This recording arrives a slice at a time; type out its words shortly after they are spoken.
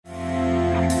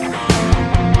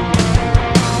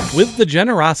With the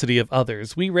generosity of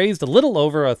others, we raised a little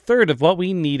over a third of what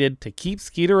we needed to keep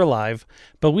Skeeter alive,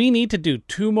 but we need to do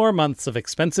 2 more months of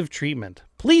expensive treatment.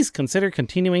 Please consider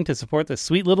continuing to support this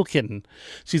sweet little kitten.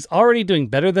 She's already doing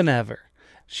better than ever.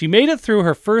 She made it through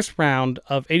her first round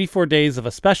of 84 days of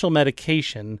a special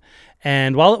medication,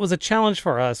 and while it was a challenge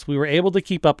for us, we were able to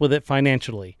keep up with it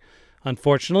financially.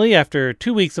 Unfortunately, after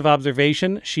 2 weeks of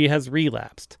observation, she has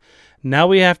relapsed. Now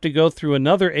we have to go through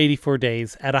another 84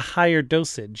 days at a higher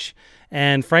dosage,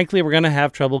 and frankly, we're going to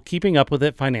have trouble keeping up with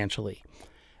it financially.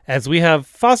 As we have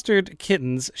fostered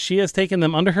kittens, she has taken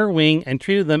them under her wing and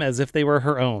treated them as if they were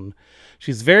her own.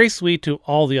 She's very sweet to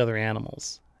all the other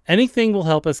animals. Anything will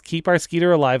help us keep our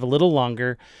Skeeter alive a little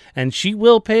longer, and she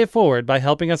will pay it forward by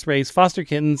helping us raise foster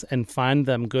kittens and find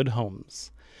them good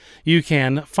homes. You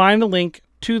can find a link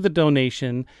to the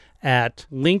donation at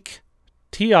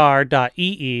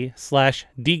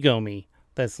linktr.ee/dgomi.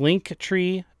 That's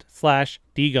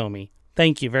linktree/dgomi.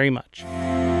 Thank you very much.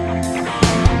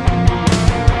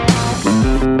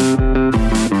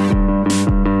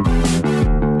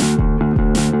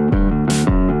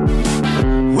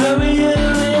 Where were you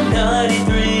in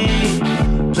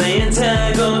 93? Playing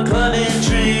tag or climbing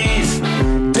trees?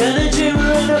 Down a gym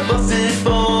right up a fit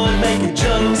board, making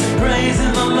jokes and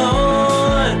praising the Lord.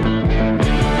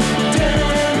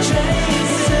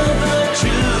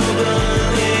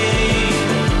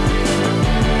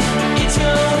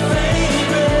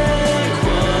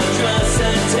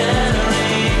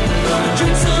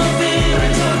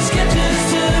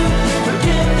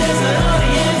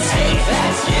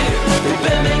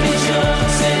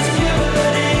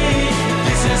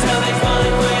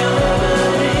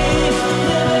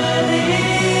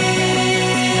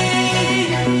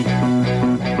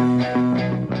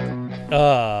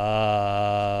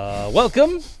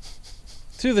 Welcome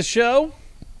to the show.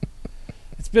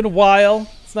 It's been a while.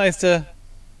 It's nice to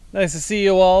see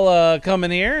you all coming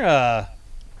here.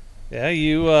 Yeah,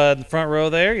 you in the front row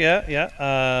there.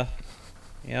 Yeah.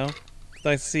 It's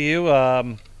nice to see you.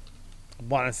 I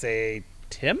want to say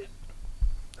Tim.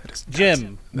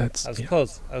 Jim. I was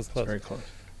close. Very close.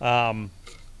 I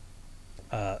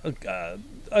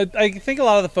think a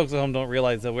lot of the folks at home don't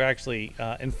realize that we're actually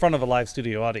in front of a live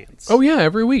studio audience. Oh yeah,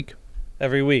 every week.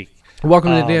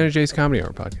 Welcome to the Dan and Jay's Comedy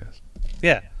Hour podcast.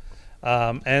 Yeah.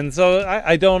 And so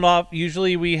I don't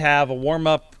usually we have a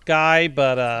warm-up guy,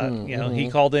 but he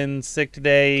called in sick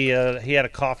today. He had a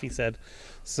cough, he said.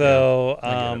 So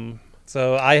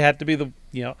so I had to be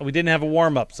we didn't have a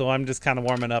warm-up, so I'm just kind of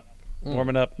warming up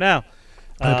now.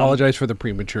 I apologize for the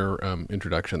premature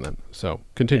introduction then. So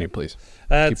continue, please.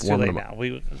 It's too late now.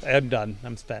 I'm done.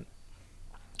 I'm spent.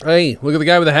 Hey, look at the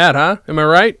guy with the hat, huh? Am I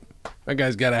right? That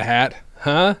guy's got a hat,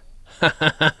 huh?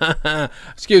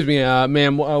 Excuse me,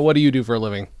 ma'am, what do you do for a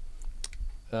living?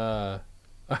 That's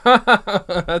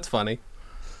funny.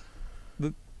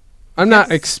 I'm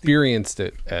not experienced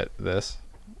at this.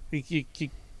 You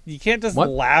can't just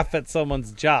laugh at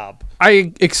someone's job.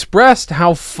 I expressed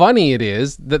how funny it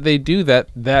is that they do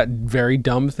that very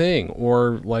dumb thing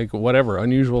or like whatever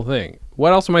unusual thing.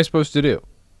 What else am I supposed to do?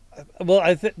 Well,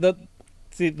 I think the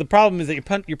problem is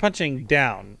that you're punching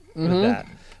down with that.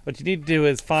 What you need to do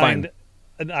is find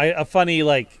a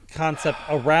funny concept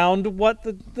around what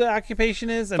the occupation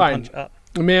is and punch up.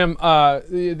 Ma'am,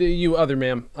 you other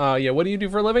ma'am. Yeah, what do you do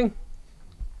for a living?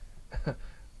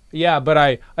 Yeah, but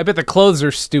I bet the clothes are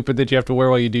stupid that you have to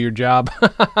wear while you do your job.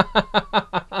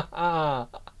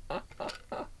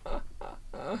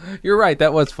 You're right.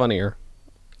 That was funnier.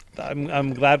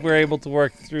 I'm glad we're able to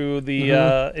work through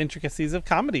the intricacies of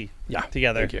comedy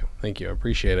together. Thank you. I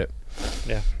appreciate it.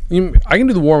 Yeah. I can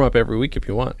do the warm-up every week if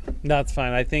you want. No, it's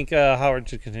fine. I think Howard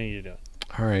should continue to do it.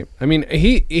 All right. I mean,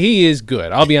 he is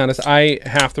good. I'll be honest.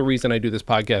 Half the reason I do this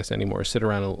podcast anymore is sit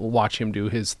around and watch him do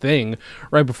his thing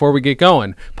right before we get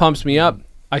going. Pumps me up.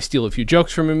 I steal a few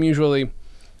jokes from him usually.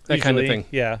 That kind of thing.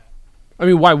 Yeah. I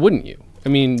mean, why wouldn't you? I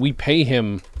mean, we pay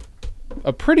him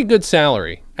a pretty good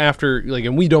salary after,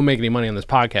 and we don't make any money on this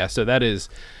podcast, so that is...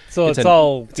 So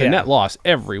it's a net loss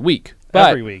every week. But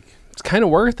every week. It's kind of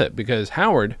worth it because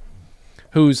Howard,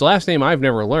 whose last name I've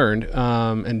never learned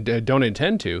and don't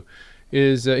intend to,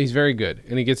 is he's very good,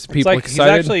 and he gets people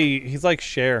excited. He's like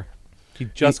Cher. He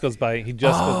just goes by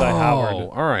Howard.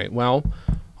 All right. Well,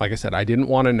 like I said, I didn't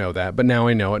want to know that, but now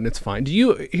I know it, and it's fine.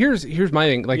 Here's my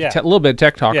thing. A little bit of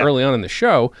tech talk early on in the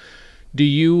show. Do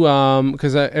you,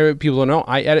 because people don't know,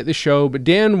 I edit the show, but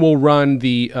Dan will run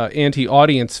the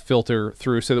anti-audience filter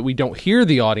through so that we don't hear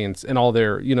the audience and all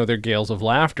their, their gales of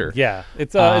laughter. Yeah,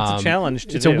 it's a challenge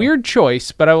to It's do. a weird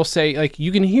choice, but I will say, like,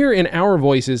 you can hear in our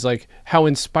voices, like, how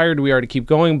inspired we are to keep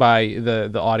going by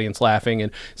the audience laughing.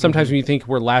 And sometimes when you think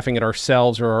we're laughing at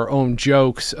ourselves or our own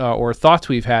jokes or thoughts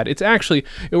we've had, it's actually,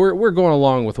 we're going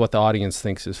along with what the audience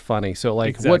thinks is funny. So,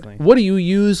 like, Exactly. what do you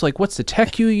use? Like, what's the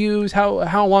tech you use?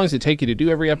 How long does it take you to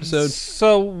do every episode?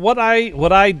 So what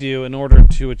I do in order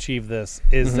to achieve this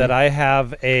is that I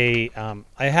have a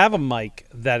mic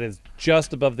that is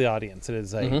just above the audience. It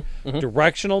is a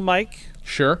directional mic,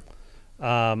 Sure.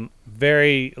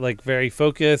 very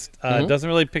focused. It doesn't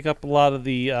really pick up a lot of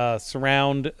the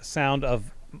surround sound of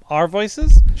our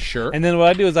voices. Sure. And then what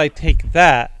I do is I take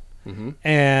that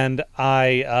and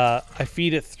I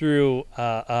feed it through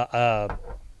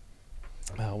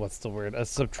what's the word? A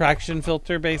subtraction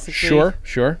filter, basically.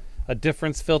 Sure. A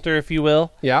difference filter, if you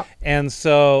will. Yeah. And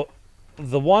so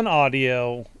the one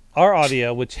audio, our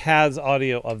audio, which has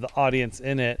audio of the audience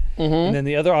in it, and then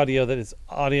the other audio that is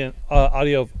audio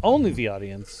of only the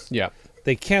audience, Yeah.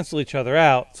 they cancel each other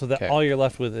out so that Okay. all you're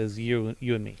left with is you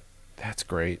and me. That's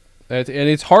great. And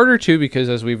it's harder too because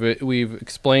as we've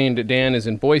explained, Dan is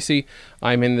in Boise.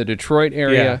 I'm in the Detroit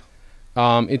area.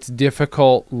 It's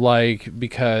difficult,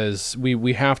 because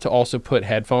we have to also put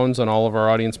headphones on all of our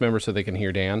audience members so they can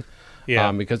hear Dan.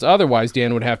 Yeah. Because otherwise,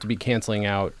 Dan would have to be canceling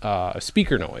out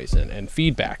speaker noise and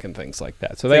feedback and things like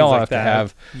that. So they all have to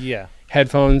have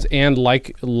headphones, and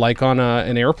like on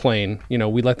an airplane,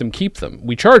 we let them keep them.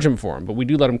 We charge them for them, but we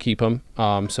do let them keep them.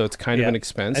 So it's kind of an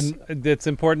expense. And it's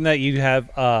important that you have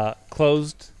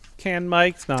closed can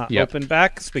mics, not open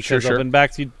backs, because Sure. open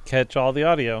backs you catch all the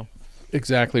audio.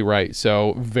 Exactly right.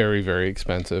 So very, very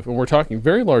expensive. And we're talking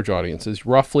very large audiences,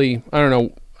 roughly, I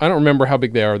don't remember how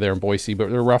big they are there in Boise, but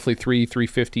they're roughly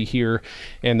 $350 here.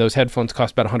 And those headphones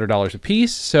cost about $100 a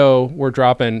piece. So we're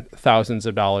dropping thousands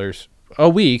of dollars a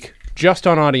week just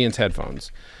on audience headphones.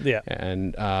 Yeah.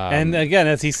 And again,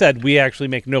 as he said, we actually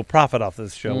make no profit off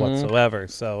this show whatsoever.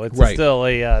 So it's Right. still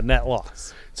a net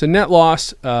loss. it's a net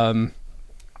loss.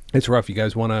 It's rough. You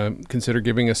guys want to consider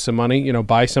giving us some money?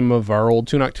 Buy some of our old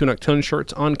Tunak Tun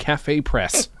shirts on Cafe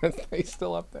Press. Are they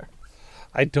still up there?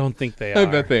 I don't think they are. I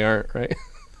bet they aren't, right?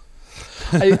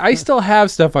 I still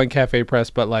have stuff on Cafe Press,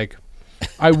 but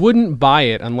I wouldn't buy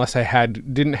it unless I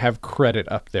didn't have credit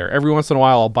up there. Every once in a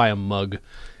while, I'll buy a mug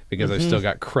because I've still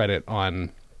got credit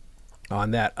on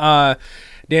that.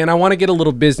 Dan, I want to get a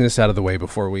little business out of the way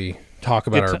before we talk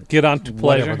about Get on to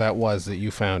pleasure. whatever that was that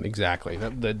you found. Exactly.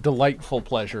 The delightful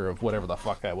pleasure of whatever the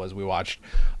fuck that was we watched.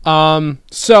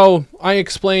 So I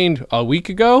explained a week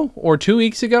ago or 2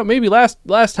 weeks ago, maybe last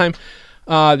time,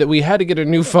 that we had to get a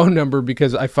new phone number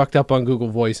because I fucked up on Google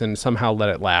Voice and somehow let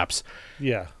it lapse.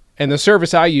 Yeah. And the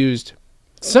service I used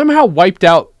somehow wiped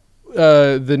out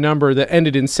the number that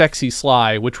ended in Sexy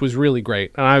Sly, which was really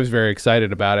great. And I was very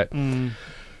excited about it.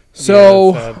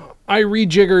 So that's sad. I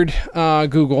rejiggered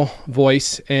Google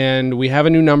Voice, and we have a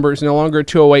new number. It's no longer a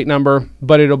 208 number,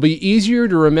 but it'll be easier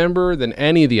to remember than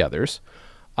any of the others,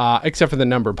 except for the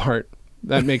number part.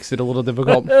 That makes it a little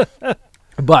difficult.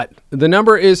 But the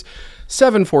number is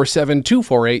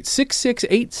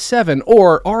 747-248-6687,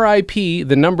 or RIP,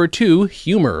 the number 2,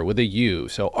 humor with a U.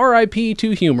 So RIP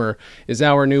to humor is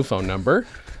our new phone number,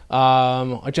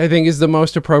 which I think is the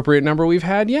most appropriate number we've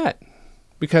had yet.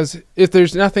 Because if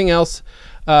there's nothing else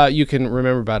you can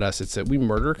remember about us, it's that we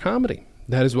murder comedy.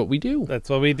 That is what we do, That's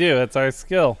what we do. That's our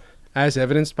skill. as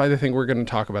evidenced by the thing we're going to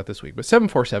talk about this week. But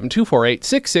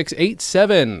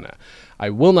 747-248-6687. I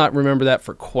will not remember that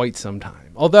for quite some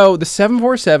time. Although the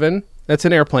 747, that's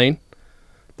an airplane.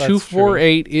 That's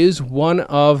 248 is one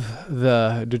of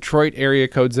the Detroit area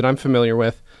codes that I'm familiar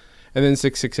with. And then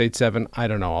 6687, I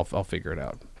don't know. I'll figure it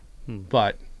out.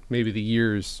 But maybe the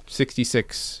year's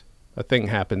 66, a thing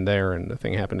happened there, and a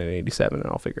thing happened in 87, and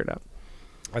I'll figure it out.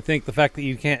 I think the fact that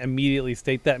you can't immediately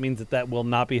state that means that will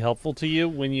not be helpful to you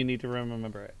when you need to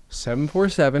remember it.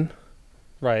 747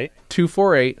 Right.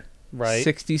 248 Right.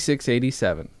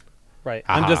 6687. Right.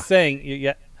 Aha. I'm just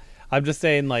saying. I'm just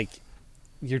saying.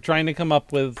 You're trying to come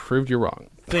up with Proved you're wrong.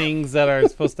 things that are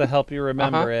supposed to help you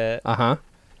remember it. Uh-huh.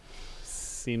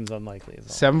 Seems unlikely. Is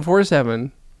all.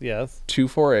 747 Yes.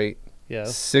 248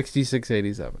 Yes.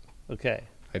 6687. Okay.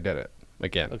 I did it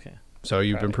again. Okay. So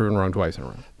you've been proven wrong twice in a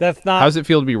row. That's not. How does it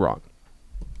feel to be wrong?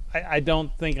 I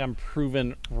don't think I'm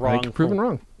proven wrong. I think you're proven for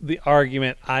wrong. The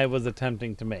argument I was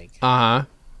attempting to make, Uh-huh.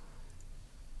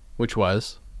 Which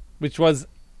was? which was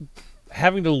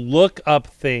having to look up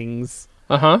things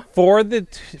Uh-huh. for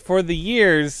the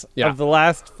years Yeah. of the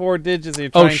last 4 digits you're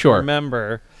Oh, trying sure. to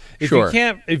remember. If Sure.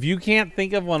 you can't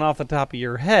think of one off the top of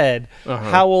your head,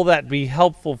 Uh-huh. how will that be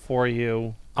helpful for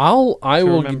you? I will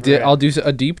remember it. I'll do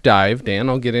a deep dive, Dan.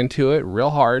 I'll get into it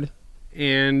real hard,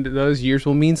 and those years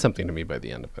will mean something to me by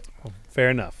the end of it. Fair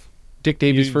enough. Dick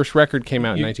Davies' You- first record came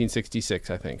out in you- 1966,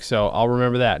 I think. So I'll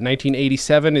remember that.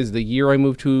 1987 is the year I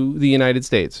moved to the United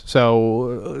States.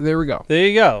 So there we go. There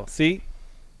you go. See?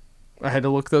 I had to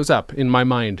look those up in my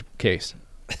mind case.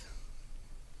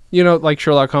 You know, like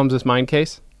Sherlock Holmes' mind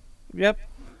case? Yep.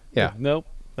 Yeah. Nope.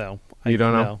 No. You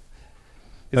don't know? no.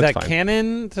 Is That's that fine.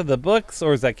 canon to the books,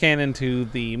 or is that canon to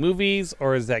the movies,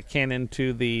 or is that canon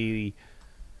to the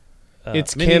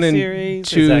It's canon miniseries?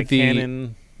 to Is that the-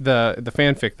 canon? The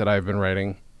fanfic that I've been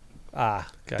writing Gotcha.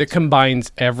 that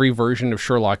combines every version of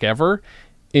Sherlock ever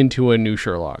into a new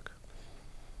Sherlock.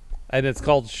 And it's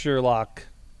called Sherlock,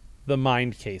 the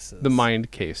Mind Cases. The Mind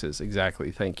Cases,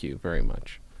 exactly. Thank you very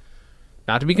much.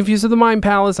 Not to be confused with the Mind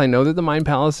Palace. I know that the Mind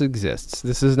Palace exists.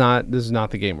 This is not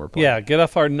the game we're playing. Yeah, get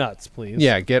off our nuts, please.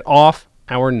 Yeah, get off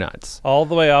our nuts. All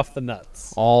the way off the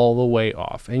nuts. All the way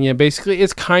off. And yeah, basically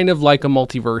it's kind of like a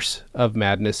multiverse of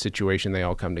madness situation. They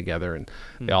all come together and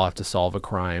they all have to solve a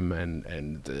crime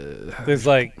and There's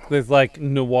like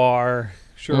noir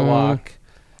Sherlock,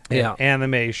 and Yeah.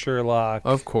 anime Sherlock.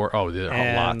 of course. Oh, there are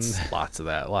And- lots of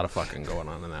that. A lot of fucking going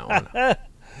on in that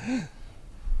one.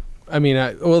 I mean,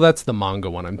 well, that's the manga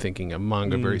one I'm thinking of.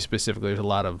 Manga very specifically. There's a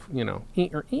lot of,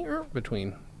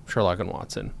 between Sherlock and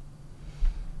Watson.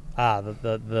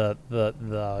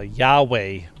 The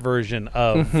Yahweh version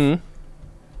of Mm-hmm.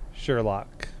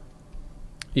 Sherlock.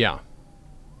 Yeah,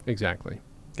 exactly.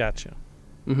 Gotcha.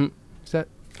 Is that?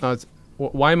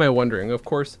 Why am I wondering? Of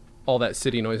course, all that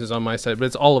city noise is on my side, but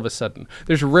it's all of a sudden.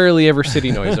 There's rarely ever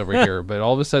city noise over here, but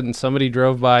all of a sudden somebody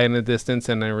drove by in the distance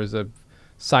and there was a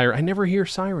siren. I never hear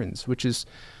sirens, which is,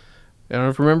 I don't know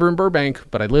if you remember in Burbank,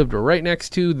 but I lived right next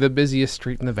to the busiest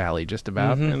street in the valley, just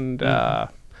about. And yeah,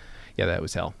 that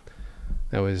was hell.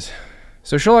 That was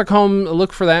so. Sherlock Holmes.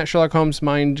 Look for that. Sherlock Holmes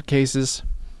Mind Cases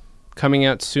coming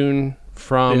out soon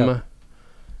from,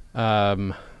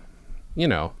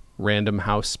 Random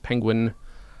House Penguin.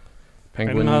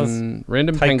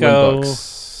 Random Penguin Tycho.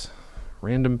 Books.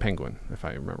 Random Penguin, if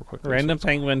I remember quickly. Random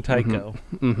Penguin Tycho,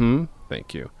 Mm-hmm.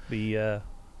 Thank you. the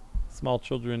small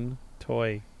children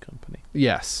toy company.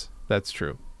 Yes, that's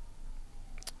true.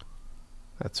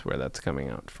 That's where that's coming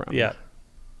out from. Yeah.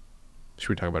 Should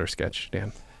we talk about our sketch,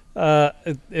 Dan?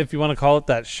 If you want to call it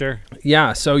that, sure.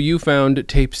 Yeah, so you found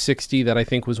tape 60 that I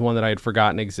think was one that I had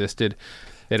forgotten existed.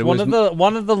 That it One was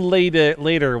of the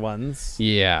later ones.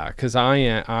 Yeah, because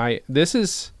this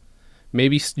is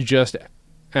maybe just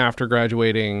after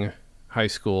graduating high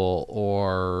school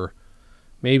or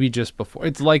maybe just before.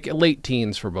 It's like late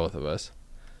teens for both of us.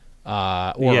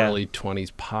 Or Yeah. early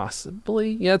 20s,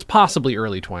 possibly. Yeah, it's possibly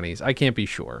early 20s. I can't be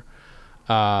sure.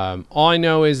 All I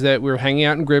know is that we were hanging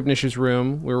out in Gribnish's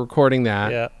room. We were recording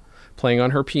that, Yeah. playing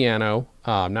on her piano.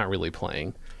 Not really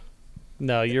playing.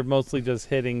 No, you're mostly just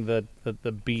hitting the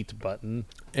beat button.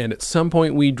 And at some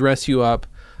point, we dress you up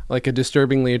like a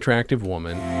disturbingly attractive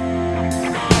woman.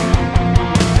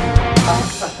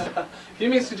 Give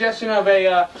me a suggestion of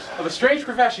a strange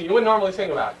profession you wouldn't normally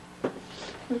think about.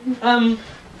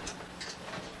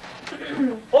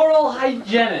 Oral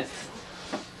hygienist.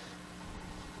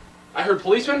 I heard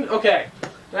policeman. Okay,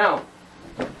 now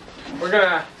we're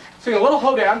gonna sing a little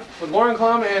hoedown with Lauren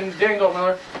Klum and Dan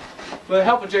Goldmiller with the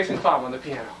help of Jason Klum on the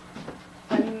piano.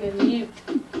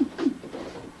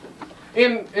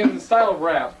 In the style of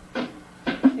rap.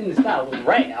 In the style of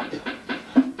rap.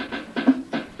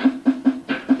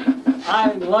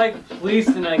 I like police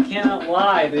and I cannot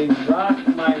lie. They rock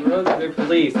my road to their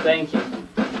police. Thank you.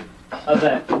 How's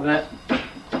that? Was that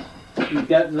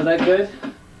good?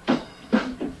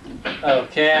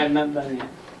 Okay, I'm not done yet.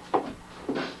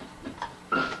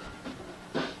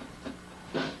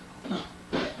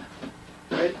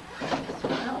 Right?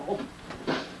 Ow.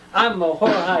 I'm a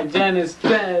oral hygienist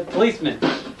policeman.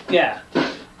 Yeah.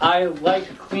 I like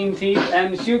to clean teeth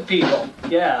and shoot people.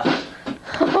 Yeah.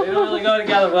 They don't really go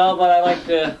together well, but I like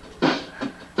to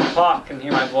talk and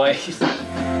hear my voice.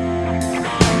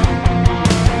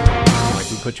 Like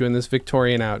we put you in this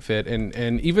Victorian outfit,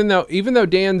 and even though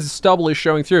Dan's stubble is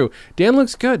showing through, Dan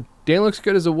looks good. Dan looks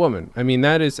good as a woman. I mean,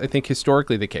 that is, I think,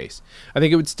 historically the case. I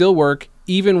think it would still work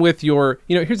even with your,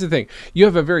 here's the thing. You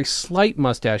have a very slight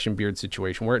mustache and beard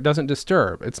situation where it doesn't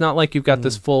disturb. It's not like you've got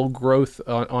this full growth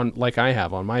on like I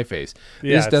have on my face.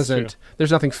 Yeah, This it's doesn't, true.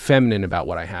 there's nothing feminine about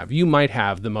what I have. You might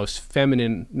have the most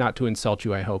feminine, not to insult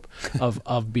you, I hope,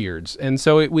 of beards. And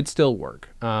so it would still work.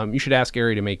 You should ask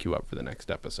Ari to make you up for the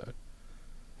next episode.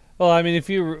 Well, I mean, if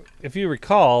you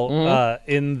recall,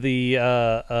 in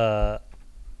the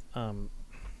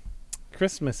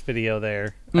Christmas video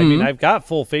there, I mean, I've got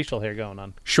full facial hair going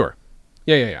on. Sure.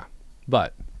 Yeah.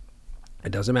 But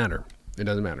it doesn't matter.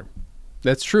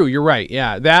 That's true. You're right.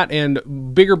 Yeah. That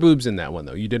and bigger boobs in that one,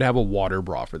 though. You did have a water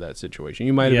bra for that situation.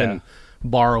 You might have been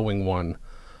borrowing one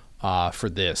for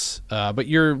this. But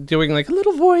you're doing like a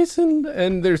little voice,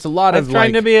 and there's a lot I'm of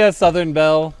trying like, to be a Southern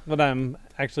Belle, but I'm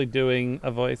actually doing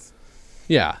a voice.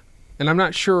 yeah. And I'm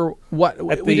not sure what.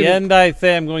 At the end, I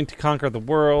say I'm going to conquer the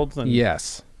world. And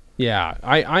Yes. Yeah.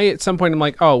 I at some point I'm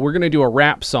like, oh, we're gonna do a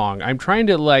rap song. I'm trying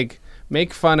to like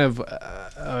make fun of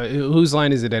whose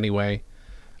line is it anyway?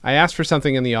 I asked for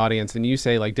something in the audience, and you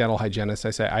say like dental hygienist. I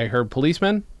say I heard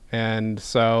policeman, and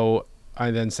so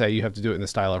I then say you have to do it in the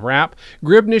style of rap.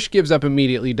 Gribnish gives up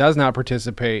immediately, does not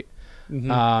participate.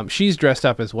 She's dressed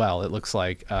up as well. It looks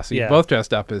like so you're Yeah. both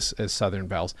dressed up as Southern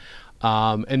Belles,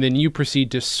 and then you proceed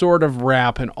to sort of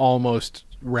rap and almost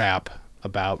rap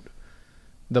about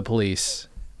the police.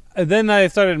 And then I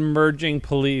started merging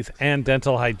police and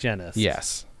dental hygienists.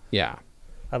 Yes. Yeah.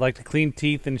 I like to clean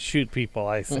teeth and shoot people,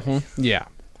 I say. Yeah.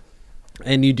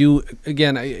 And you do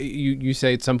again. You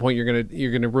say at some point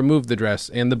you're gonna remove the dress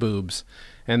and the boobs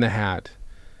and the hat,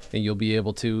 and you'll be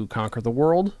able to conquer the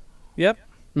world. Yep.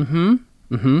 I'm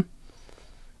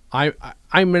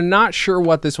not sure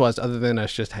what this was, other than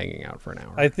us just hanging out for an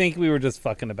hour. I think we were just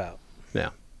fucking about. Yeah.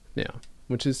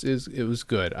 Which is it was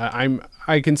good.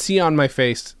 I can see on my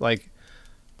face like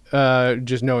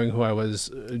just knowing who I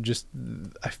was. Just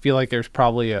I feel like there's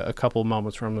probably a couple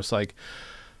moments where I'm just like,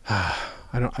 I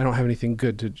don't have anything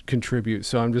good to contribute,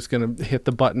 so I'm just gonna hit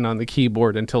the button on the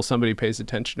keyboard until somebody pays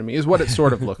attention to me. Is what it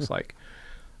sort of looks like.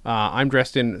 I'm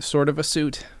dressed in sort of a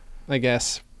suit, I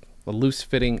guess, a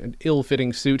loose-fitting, an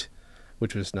ill-fitting suit,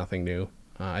 which was nothing new.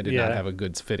 I did not Yeah. have a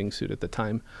good fitting suit at the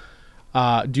time.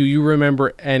 Do you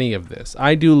remember any of this?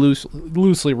 I do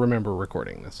loosely remember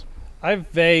recording this. I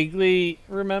vaguely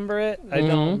remember it. I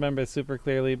don't remember it super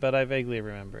clearly, but I vaguely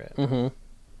remember it.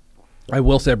 I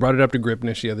will say I brought it up to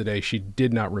Gripnish the other day. She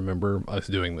did not remember us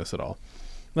doing this at all.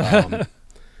 I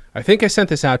think I sent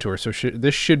this out to her, so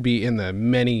this should be in the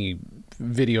many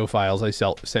video files I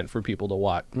sent for people to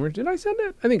watch. Or did I send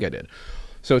it? I think I did.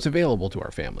 So it's available to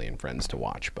our family and friends to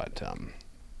watch. But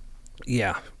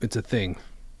yeah, it's a thing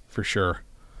for sure.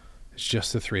 It's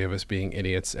just the three of us being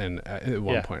idiots. And at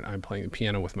one point, I'm playing the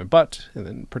piano with my butt and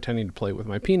then pretending to play with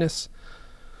my penis.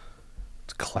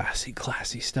 It's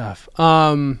classy stuff.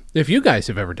 If you guys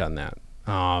have ever done that,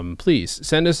 please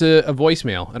send us a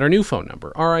voicemail at our new phone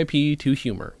number,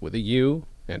 RIP2Humor, with a U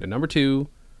and a number 2,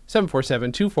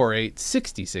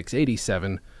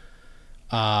 747-248-6687.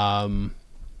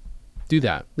 Do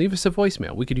that. Leave us a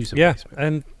voicemail. We could use a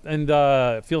voicemail. And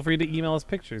feel free to email us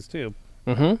pictures too.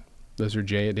 Those are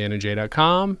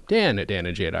Jay@danandjay.com,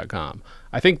 Dan@danandjay.com.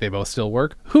 I think they both still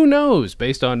work. Who knows?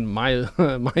 Based on my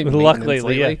Luck maintenance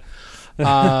lately.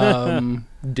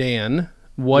 Dan,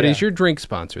 what is your drink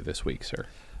sponsor this week, sir?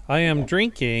 I am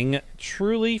drinking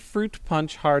Truly Fruit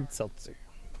Punch Hard Seltzer.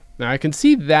 Now I can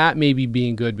see that maybe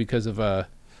being good because of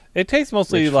It tastes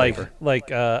mostly Rich like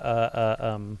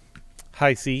flavor.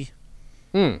 High C.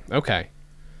 okay.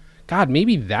 God,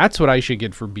 maybe that's what I should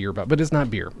get for Beerba, but it's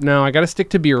not beer. No, I got to stick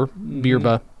to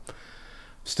Beerba.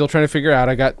 Still trying to figure out.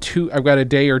 I've got a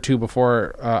day or two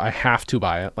before I have to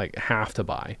buy it, like have to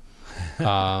buy.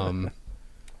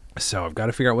 So I've got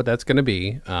to figure out what that's going to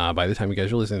be. By the time you guys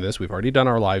are listening to this, we've already done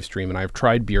our live stream, and I've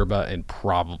tried Beerba and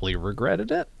probably regretted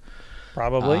it.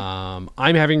 Probably.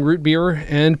 I'm having root beer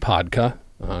and vodka.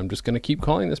 I'm just going to keep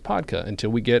calling this vodka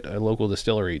until we get a local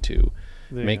distillery to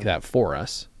make that for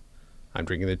us. I'm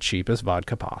drinking the cheapest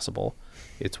vodka possible.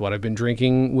 It's what I've been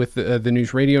drinking with the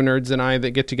news radio nerds and I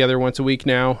that get together once a week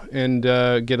now and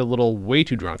get a little way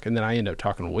too drunk, and then I end up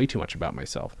talking way too much about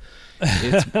myself.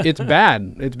 It's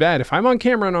bad. It's bad. If I'm on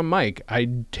camera and on mic, I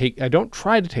don't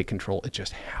try to take control. It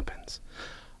just happens.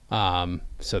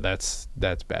 So that's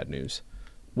bad news.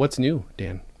 What's new,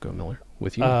 Dan Go Miller,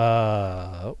 with you?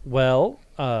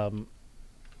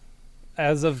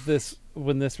 As of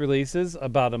when this releases,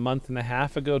 about a month and a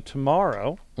half ago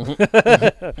tomorrow,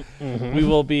 we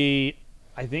will be,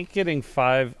 I think, getting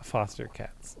 5 foster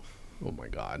cats. Oh my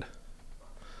God.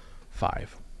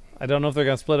 5. I don't know if they're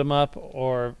gonna split them up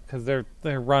or because they're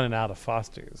running out of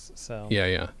fosters. So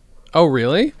Yeah. Oh,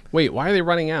 really? Wait, why are they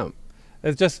running out?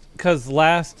 It's just because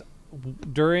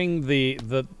during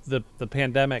the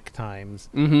pandemic times,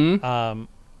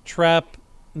 trap,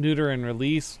 neuter, and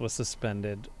release was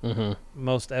suspended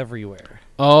most everywhere.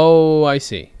 Oh, I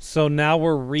see. So now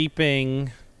we're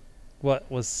reaping what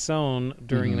was sown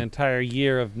during an entire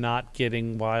year of not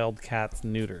getting wild cats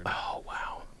neutered. Oh,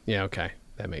 wow. Yeah, okay.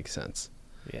 That makes sense.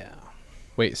 Yeah.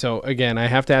 Wait, so again, I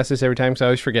have to ask this every time because I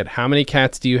always forget. How many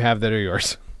cats do you have that are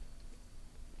yours?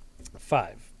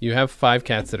 5. You have 5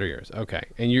 cats that are yours. Okay.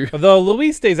 And you're... Although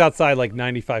Louise stays outside like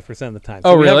 95% of the time.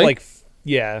 Oh, we have, really? like,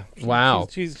 yeah. Wow.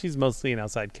 She's mostly an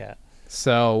outside cat.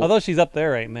 So... Although she's up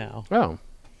there right now.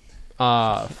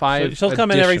 Oh. 5 She'll come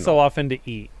in every so additional. often to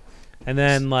eat. And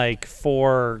then like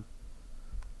four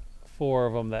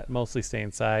of them that mostly stay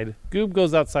inside. Goob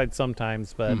goes outside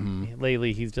sometimes, but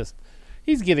lately he's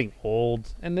getting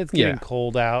old and it's getting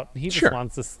cold out. He just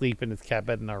wants to sleep in his cat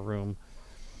bed in our room.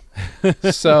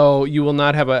 So you will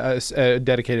not have a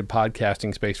dedicated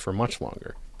podcasting space for much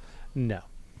longer. No.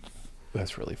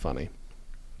 That's really funny.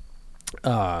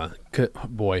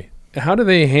 Boy, how do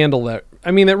they handle that? I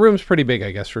mean, that room's pretty big,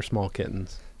 I guess, for small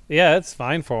kittens. Yeah, it's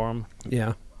fine for them.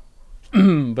 Yeah.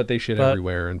 But they shit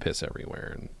everywhere and piss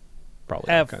everywhere and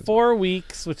probably all at kinds 4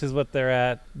 weeks, which is what they're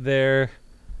at.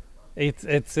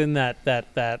 It's in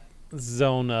that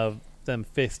zone of them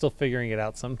still figuring it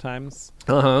out sometimes.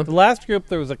 Uh-huh. The last group,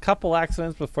 there was a couple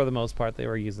accidents, but for the most part, they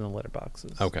were using the litter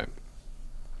boxes. Okay.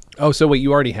 Oh, so wait,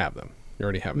 you already have them. You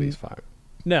already have these 5.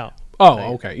 No.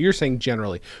 Oh, okay. You're saying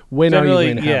generally. When are you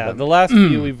going to have them? The last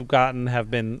few we've gotten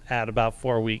have been at about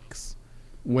 4 weeks.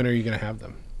 When are you going to have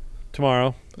them?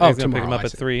 Tomorrow. Oh, He's gonna tomorrow, pick them up I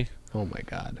at see. 3. Oh my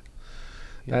God.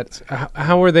 That's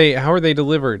how are they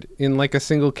delivered in like a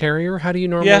single carrier? How do you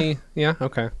normally? Yeah.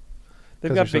 Okay.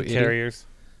 They've 'Cause got they're so big itty. carriers.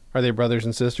 Are they brothers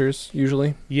and sisters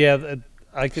usually? Yeah,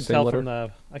 I could Same tell litter? from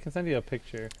the. I can send you a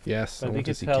picture. Yes. I But we want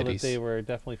to could see tell kitties. that they were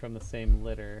definitely from the same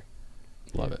litter.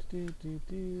 Love it.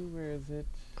 Where is it?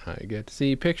 I get to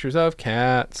see pictures of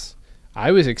cats.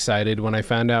 I was excited when I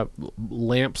found out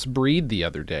Lamp's breed the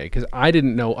other day because I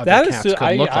didn't know other cats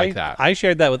could look like that. I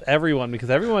shared that with everyone because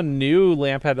everyone knew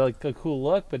Lamp had like a cool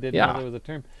look, but didn't know there was a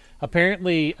term.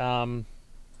 Apparently,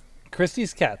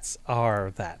 Christie's cats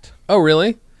are that. Oh,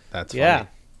 really? That's funny.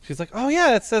 She's like, oh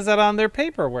yeah, it says that on their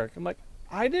paperwork. I'm like,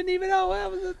 I didn't even know that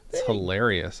was a thing. It's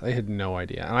hilarious. I had no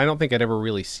idea. And I don't think I'd ever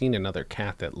really seen another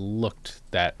cat that looked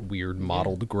that weird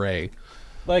mottled gray.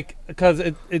 Like, because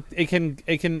it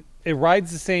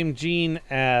rides the same gene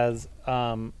as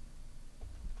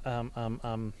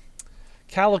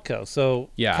calico. So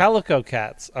calico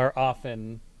cats are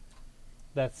often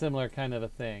that similar kind of a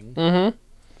thing. Mm-hmm.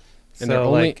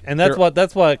 And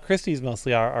that's what Christie's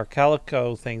mostly are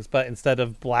calico things, but instead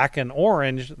of black and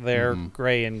orange, they're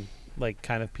gray and like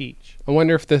kind of peach. I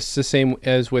wonder if this is the same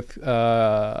as with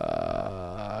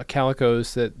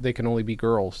calicos, that they can only be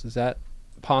girls. Is that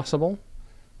possible?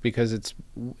 Because it's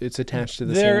attached to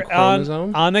the same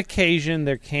chromosome? On occasion,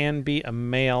 there can be a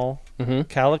male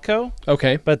calico.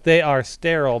 Okay. But they are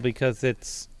sterile because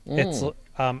it's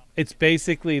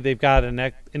basically they've got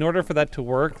in order for that to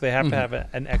work, they have to have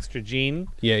an extra gene.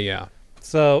 Yeah.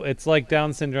 So it's like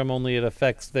Down syndrome, only it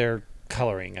affects their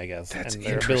coloring, I guess, That's and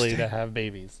their ability to have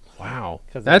babies. Wow.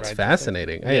 'Cause That's they ride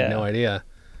fascinating. I Yeah. had no idea.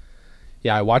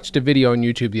 Yeah, I watched a video on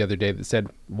YouTube the other day that said,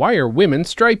 "Why are women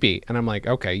stripy?" And I'm like,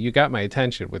 okay, you got my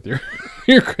attention with your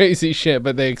your crazy shit.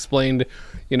 But they explained,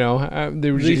 there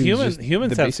was Humans the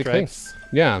have basic thing. stripes,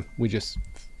 Yeah, we just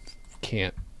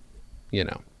can't,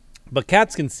 but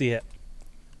cats can see it.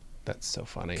 That's so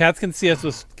funny. Cats can see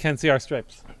can see our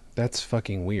stripes. That's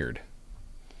fucking weird.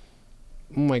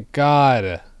 Oh my God.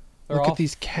 They're Look all at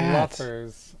these cats.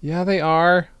 fluffers. Yeah, they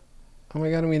are. Oh my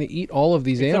God, I'm going to eat all of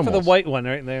these Except animals. for the white one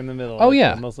right there in the middle. Oh, like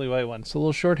yeah. the mostly white one. It's a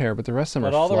little short hair, but the rest of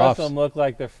them But are all the fluffs. rest of them look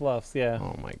like they're fluffs. Yeah.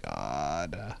 Oh my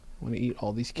God. I want to eat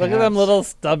all these cats. Look at them little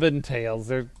stubborn tails.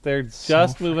 They're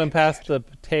just moving past the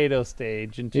potato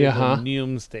stage into the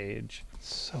neum stage.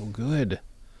 So good.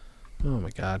 Oh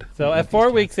my God. So at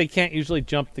 4 weeks, they can't usually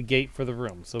jump the gate for the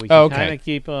room. So we can kind of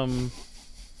keep them.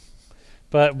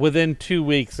 But within 2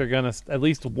 weeks, they're gonna at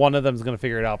least one of them's gonna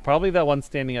figure it out. Probably that one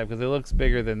standing up because it looks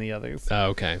bigger than the others. Oh,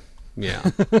 okay. Yeah.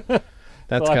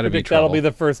 That's So got to be trouble. that'll be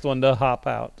the first one to hop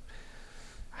out.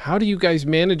 How do you guys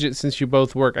manage it since you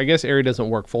both work? I guess Ari doesn't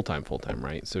work full time,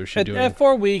 right? So she's doing. At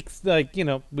 4 weeks,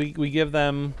 we give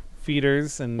them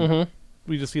feeders and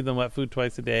we just feed them wet food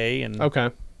twice a day. And Okay.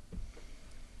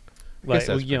 I guess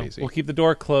that's pretty easy. we'll keep the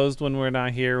door closed when we're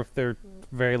not here if they're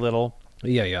very little.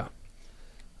 Yeah.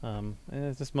 And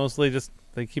it's just mostly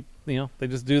they keep they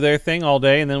just do their thing all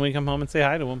day and then we come home and say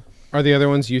hi to them. Are the other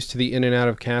ones used to the in and out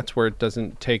of cats where it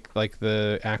doesn't take like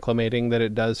the acclimating that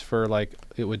it does for like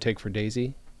it would take for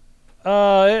Daisy?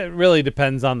 It really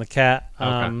depends on the cat.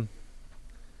 Okay.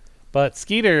 But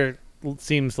Skeeter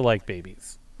seems to like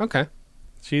babies. Okay.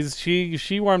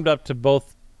 She warmed up to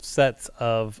both sets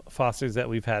of fosters that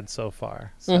we've had so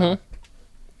far. So,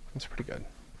 That's pretty good.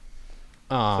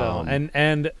 so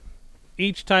and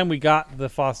each time we got the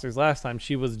fosters last time,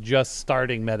 she was just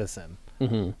starting medicine.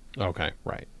 Okay,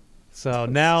 right. So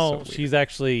now so weird. she's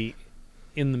actually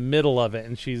in the middle of it,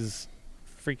 and she's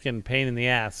freaking pain in the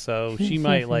ass. So she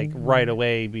might like right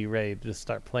away be ready to just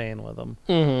start playing with them.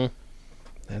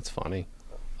 That's funny.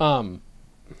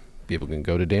 People can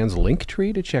go to Dan's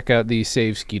Linktree to check out the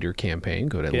Save Skeeter campaign.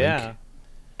 Go to Yeah.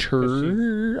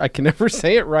 Linktree. I can never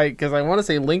say it right because I want to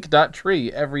say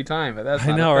link.tree every time, but that's I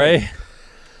not know, a thing. right?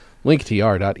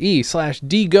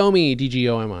 linktr.e/dgomi,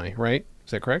 DGOMI, right?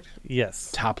 Is that correct? Yes.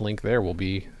 Top link there will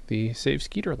be the Save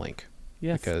Skeeter link.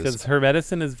 Yes, because- because her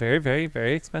medicine is very, very,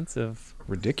 very expensive.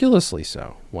 Ridiculously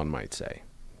so, one might say.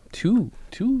 Too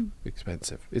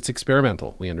expensive. It's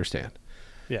experimental, we understand.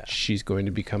 Yeah. She's going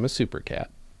to become a super cat.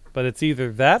 But it's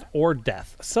either that or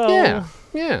death. So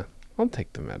Yeah. I'll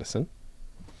take the medicine.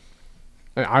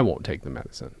 I won't take the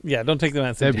medicine. yeah, don't take the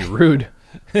medicine. That'd be rude.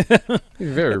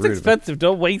 Very It's rude. expensive.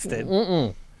 Don't waste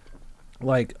it.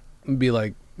 Like, be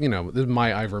like, this is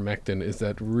my ivermectin is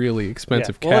that really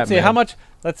expensive Well, cat let's see med. how much.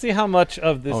 Let's see how much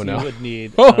of this Oh, no. you would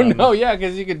need. Oh, no, yeah,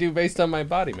 because you could do based on my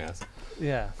body mass.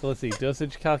 Yeah. So let's see.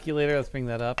 Dosage calculator. Let's bring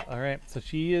that up. All right. So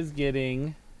she is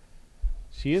getting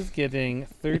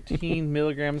 13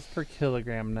 milligrams per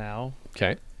kilogram now.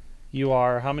 Okay. You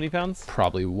are how many pounds?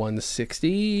 Probably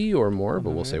 160 or more,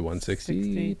 but we'll say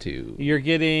 160 to... You're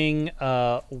getting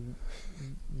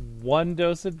one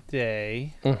dose a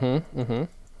day. Well,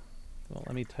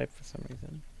 let me type for some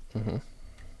reason.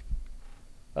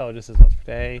 Oh, just as once per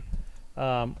day.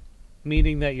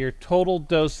 Meaning that your total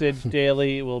dosage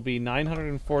daily will be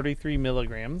 943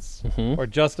 milligrams, or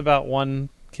just about 1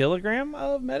 kilogram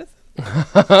of medicine.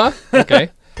 Okay.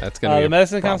 That's going to be The a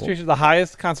medicine problem. concentration, the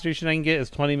highest concentration I can get is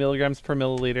 20 milligrams per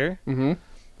milliliter,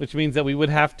 which means that we would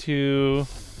have to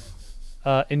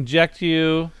inject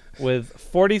you with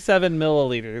 47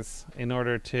 milliliters in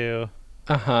order to...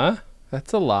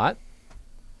 That's a lot.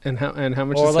 And how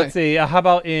much Or is let's that? see, how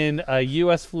about in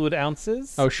U.S. fluid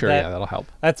ounces? Oh, sure. Yeah, that'll help.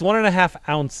 That's 1.5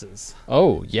 ounces.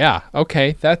 Oh, yeah.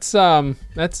 Okay. That's all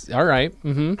right.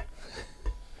 And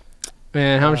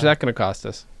how much is that going to cost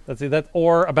us? Let's see,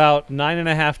 or about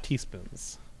 9.5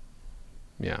 teaspoons.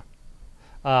 Yeah.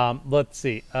 Let's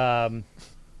see. So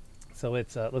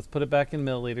it's let's put it back in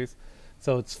milliliters.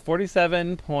 So it's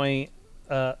 47.17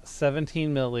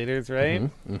 milliliters, right?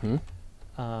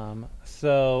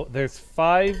 So there's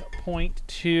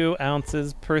 5.2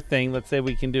 ounces per thing. Let's say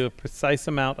we can do a precise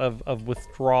amount of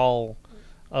withdrawal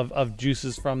of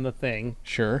juices from the thing.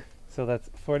 Sure. So that's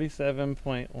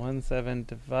 47.17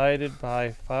 divided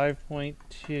by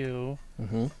 5.2.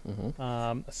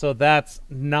 So that's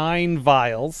 9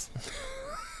 vials.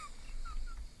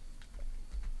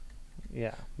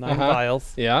 Yeah, 9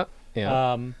 vials. Yeah.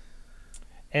 Yeah.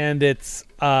 And it's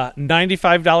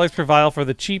 $95 per vial for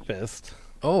the cheapest.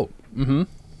 Let's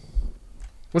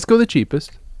go the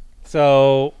cheapest.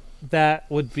 So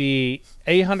that would be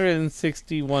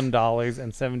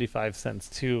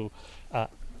 $861.75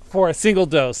 for a single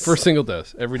dose. For a single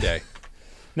dose every day.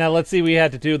 Now, let's see, we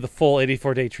had to do the full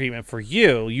 84-day treatment for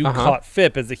you. You caught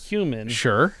FIP as a human.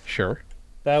 Sure.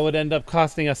 That would end up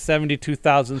costing us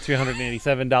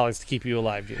 $72,387 to keep you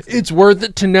alive, Jason. It's worth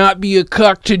it to not be a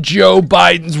cuck to Joe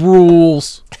Biden's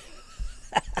rules.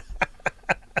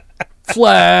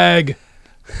 Flag.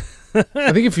 I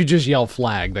think if you just yell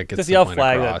flag, that gets Just the yell point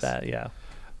flag across. at that, yeah.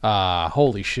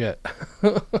 Holy shit.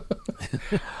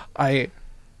 I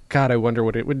wonder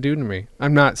what it would do to me.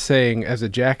 I'm not saying as a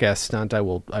jackass stunt I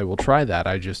will try that.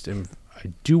 I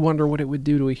do wonder what it would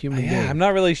do to a human being. Yeah, I'm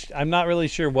not really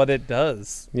sure what it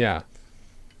does. Yeah.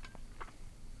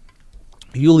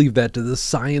 You leave that to the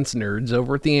science nerds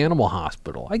over at the animal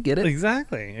hospital. I get it.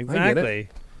 Exactly.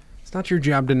 It's not your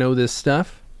job to know this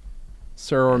stuff,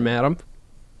 sir or madam.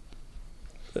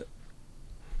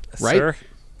 Right?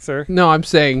 Sir. No, I'm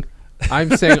saying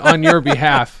on your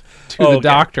behalf to the Okay.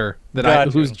 doctor that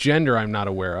Got whose you. gender I'm not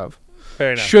aware of.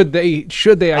 Fair enough. Should they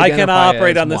identify I cannot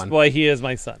operate as on this one. boy. He is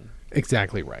my son.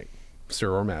 Exactly right, sir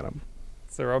or madam.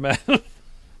 Sir or man.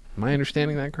 Am I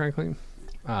understanding that correctly?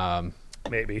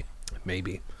 Maybe.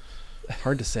 Maybe.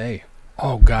 Hard to say.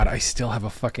 Oh God, I still have a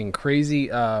fucking crazy.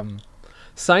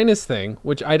 sinus thing,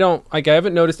 which I don't like. I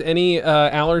haven't noticed any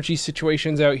allergy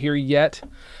situations out here yet.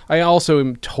 I also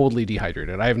am totally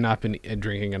dehydrated. I have not been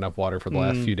drinking enough water for the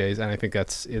last few days, and I think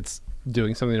it's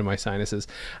doing something to my sinuses.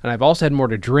 And I've also had more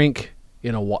to drink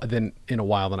in a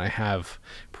while than I have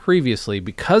previously,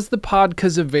 because the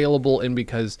podca's available and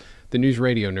because the news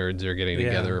radio nerds are getting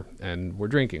together and we're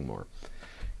drinking more.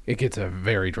 It gets a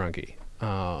very drunky.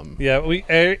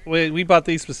 We bought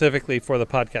these specifically for the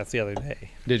podcast the other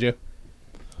day. Did you?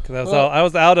 Because I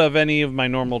was out of any of my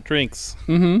normal drinks.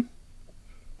 Mm-hmm.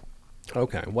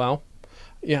 Okay. Well,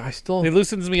 yeah, It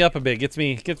loosens me up a bit. Gets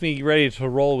me ready to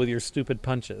roll with your stupid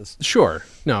punches. Sure.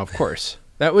 No, of course.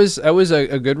 That was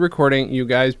a good recording. You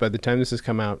guys, by the time this has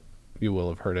come out, you will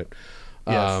have heard it.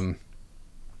 Yes.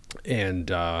 And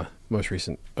most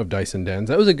recent of Dice and Dens.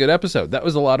 That was a good episode. That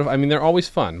was a lot of. I mean, they're always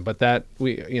fun, but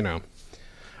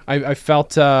I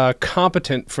felt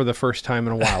competent for the first time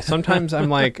in a while. Sometimes I'm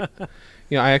like,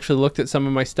 I actually looked at some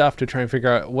of my stuff to try and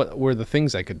figure out what were the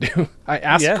things I could do. I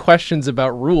asked questions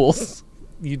about rules.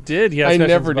 You did. You asked I questions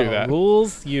never do about that.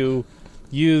 rules. You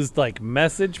used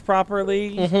message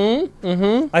properly.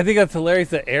 Mm-hmm. I think that's hilarious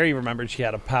that Ari remembered she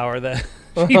had a power that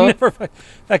she never.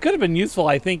 That could have been useful,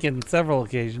 I think, in several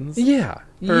occasions. Yeah.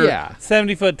 Her Yeah.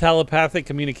 70-foot telepathic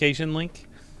communication link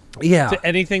Yeah. to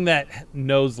anything that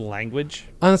knows language.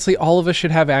 Honestly, all of us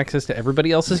should have access to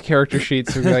everybody else's character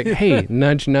sheets. So we're like, hey,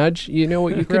 nudge, nudge. You know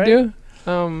what you could Right?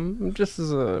 do? Just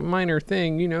as a minor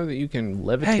thing, that you can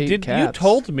levitate Hey, cats. you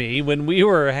told me when we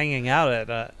were hanging out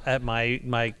at my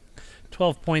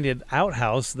 12-pointed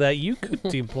outhouse that you could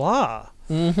do blah.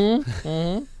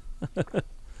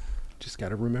 Just got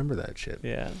to remember that shit.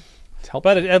 Yeah. It's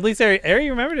helpful. But at least Ari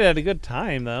remembered it at a good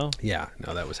time, though. Yeah,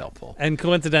 no, that was helpful. And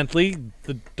coincidentally,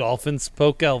 the dolphins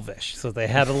spoke Elvish, so they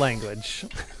had a language.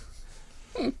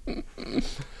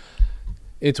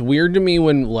 It's weird to me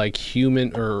when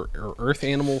human or earth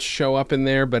animals show up in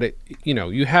there, but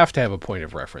you have to have a point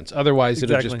of reference. Otherwise,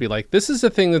 it'll just Exactly. be like, this is a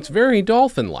thing that's very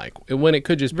dolphin-like, when it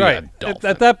could just be a Right. dolphin.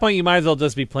 At that point, you might as well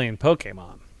just be playing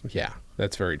Pokemon. Yeah,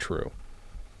 that's very true.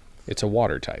 It's a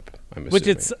water type, I'm assuming. Which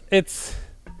it's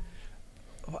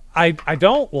I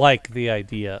don't like the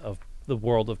idea of the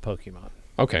world of Pokemon.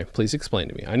 Okay, please explain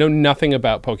to me. I know nothing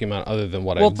about Pokemon other than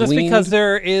what Well, I've just gleaned. because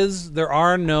there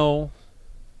are no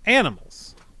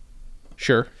animals.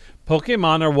 Sure.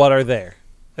 Pokemon are what are there.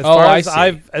 As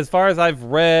far as I've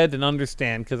read and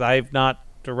understand, because I've not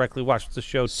directly watched the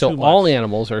show So too much. all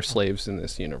animals are slaves in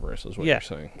this universe, is what Yeah. you're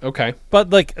saying. Okay. But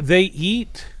they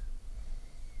eat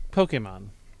Pokemon.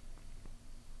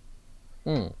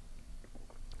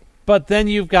 But then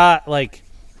you've got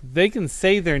they can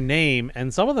say their name,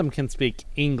 and some of them can speak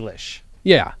English.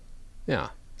 Yeah. Yeah.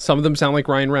 Some of them sound like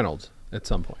Ryan Reynolds at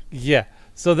some point. Yeah.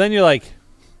 So then you're like,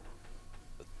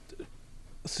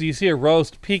 so you see a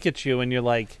roast Pikachu, and you're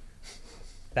like,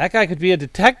 that guy could be a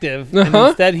detective, and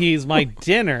instead he's my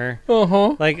dinner.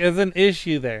 There's an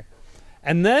issue there.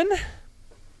 And then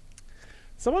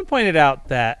someone pointed out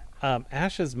that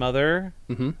Ash's mother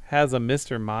has a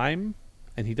Mr. Mime,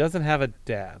 and he doesn't have a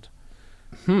dad.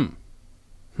 And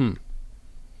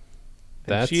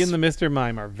she and the Mr.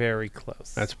 Mime are very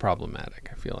close. That's problematic,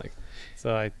 I feel like.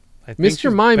 So I think Mr.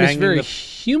 she's Mime is banging very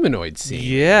humanoid seeming.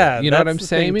 Yeah, You know what that's I'm the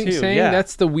saying? thing, too, yeah.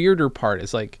 That's the weirder part.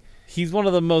 Is He's one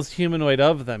of the most humanoid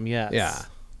of them, yes. yeah.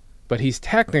 But he's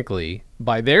technically,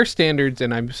 by their standards,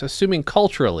 and I'm assuming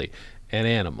culturally, an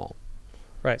animal.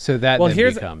 Right. So that then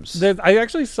becomes... I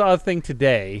actually saw a thing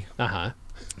today. Uh-huh.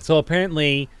 So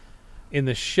apparently, in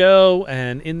the show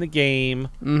and in the game,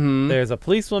 there's a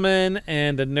policewoman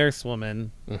and a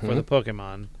nursewoman for the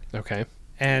Pokemon. Okay.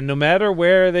 And no matter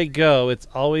where they go, it's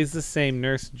always the same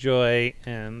Nurse Joy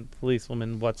and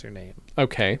policewoman, what's her name?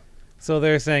 Okay. So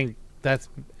they're saying that's...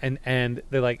 And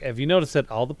they're like, have you noticed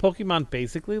that all the Pokemon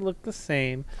basically look the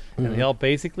same, and they all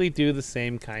basically do the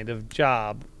same kind of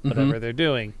job, whatever they're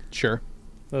doing? Sure.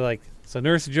 They're like, so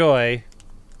Nurse Joy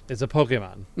is a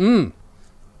Pokemon.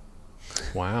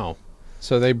 Wow.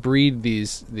 So they breed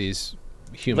these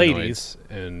humanoids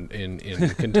in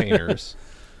containers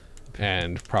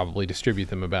and probably distribute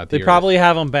them about the They earth. probably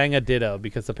have them bang a Ditto,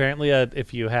 because apparently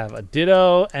if you have a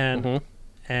Ditto and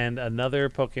another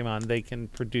Pokemon, they can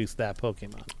produce that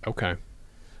Pokemon. Okay.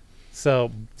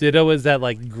 So Ditto is that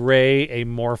gray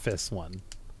amorphous one.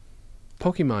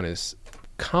 Pokemon is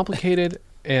complicated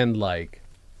and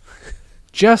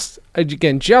just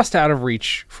out of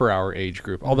reach for our age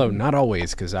group. Although not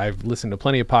always, because I've listened to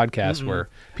plenty of podcasts where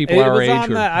people our age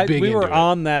were big we were into it,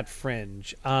 on that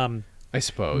fringe. I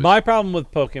suppose. My problem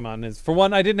with Pokemon is, for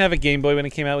one, I didn't have a Game Boy when it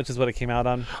came out, which is what it came out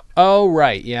on. Oh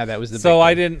right, yeah, that was the. So big I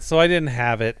thing. didn't. So I didn't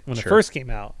have it when it Sure. first came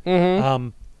out.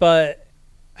 But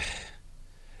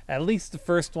at least the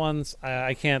first ones,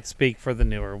 I can't speak for the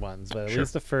newer ones, but at Sure.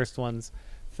 least the first ones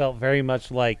felt very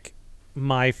much like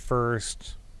my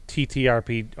first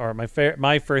TTRP or my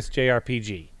first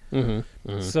JRPG.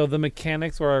 So the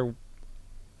mechanics were,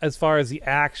 as far as the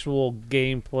actual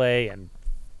gameplay and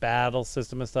battle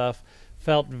system and stuff,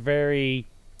 felt very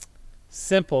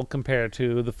simple compared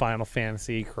to the Final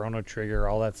Fantasy, Chrono Trigger,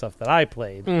 all that stuff that I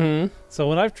played. So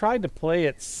when I've tried to play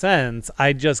it since,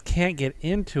 I just can't get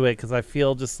into it because I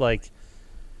feel just like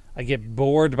I get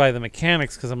bored by the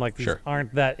mechanics because I'm like, these Sure.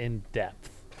 aren't that in depth.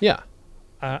 Yeah.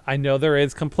 I know there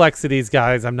is complexities,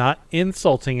 guys. I'm not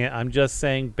insulting it. I'm just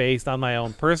saying, based on my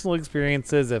own personal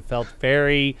experiences, it felt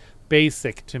very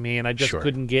basic to me, and I just Sure.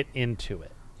 couldn't get into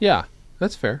it. Yeah.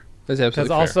 That's fair. That's absolutely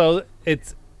Because fair. also,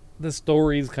 the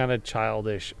story's kind of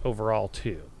childish overall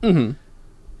too,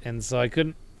 and so I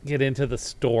couldn't get into the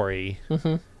story,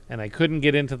 and I couldn't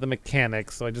get into the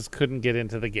mechanics, so I just couldn't get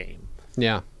into the game.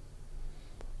 Yeah.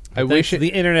 I Thanks wish to the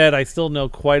internet, I still know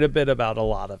quite a bit about a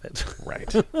lot of it.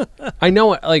 Right. I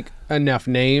know like enough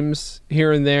names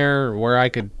here and there where I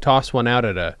could toss one out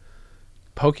at a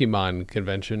Pokemon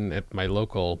convention at my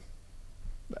local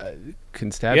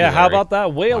constabulary. Yeah, how about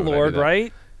that Whale Why would I do Lord, that?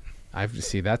 right?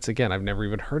 I've never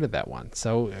even heard of that one.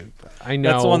 So I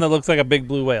know That's the one that looks like a big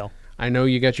blue whale. I know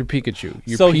you got your Pikachu,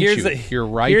 your So Pichu, your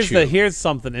Raichu, here's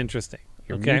something interesting.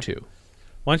 your Okay, Mewtwo,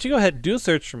 why don't you go ahead and do a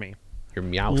search for me? your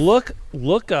Meowth.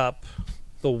 Look up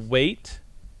the weight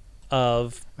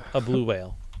of a blue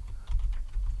whale.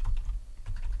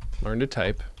 Learn to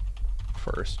type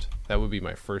first. That would be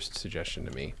my first suggestion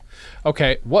to me.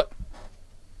 Okay, what?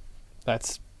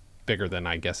 That's bigger than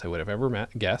I guess I would have ever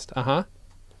guessed. Do you want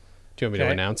me to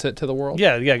Okay. announce it to the world?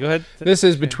 Yeah, go ahead. This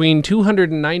is between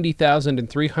 290,000 and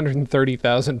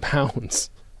 330,000 pounds.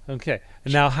 Okay.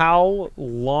 And now, how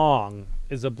long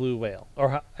is a blue whale?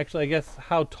 Or actually, I guess,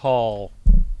 how tall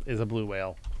is a blue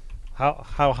whale? How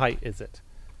high is it?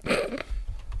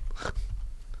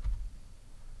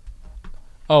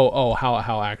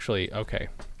 How actually? Okay.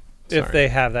 If Sorry. they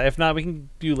have that. If not, we can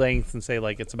do length and say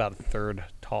like it's about a third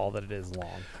tall that it is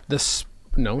long.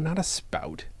 No, not a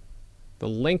spout. The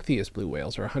lengthiest blue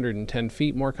whales are 110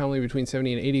 feet, more commonly between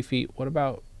 70 and 80 feet. What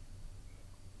about?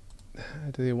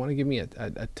 Do they want to give me a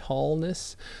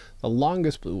tallness? The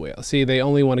longest blue whale. See, they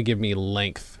only want to give me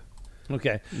length.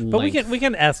 Okay. But Length. we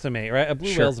can estimate, right? A blue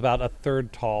Sure. whale's about a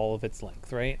third tall of its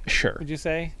length, right? Sure. Would you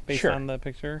say based Sure. on the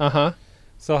picture? Uh-huh.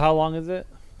 So how long is it?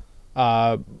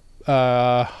 100.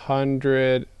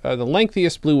 The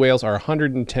lengthiest blue whales are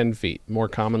 110 feet, more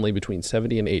commonly between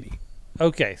 70 and 80.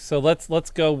 Okay, so let's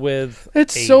go with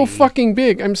It's so 80. fucking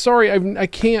big. I'm sorry, I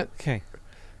can't. Okay.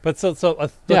 But let's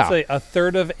Yeah. say a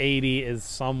third of 80 is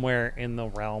somewhere in the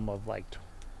realm of like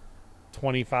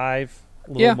 25, a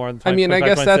little Yeah, more than I 20, mean, I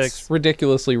 25, guess 26. that's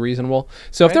ridiculously reasonable.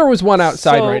 So if Right. there was one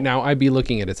outside So- right now, I'd be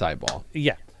looking at its eyeball.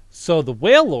 Yeah. So the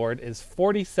Whale Lord is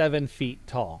 47 feet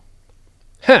tall.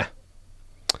 Huh.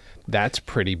 That's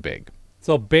pretty big.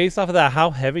 So based off of that,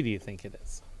 how heavy do you think it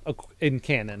is in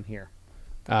canon here?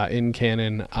 In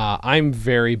canon, I'm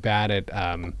very bad at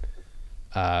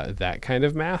that kind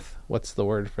of math. What's the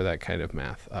word for that kind of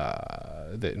math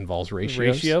that involves ratios?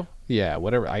 Ratio? Yeah,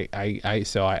 whatever.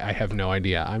 So I have no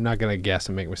idea. I'm not gonna guess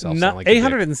and make myself sound like a dick.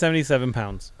 877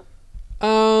 pounds.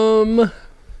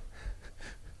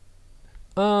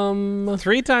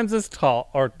 3 times as tall,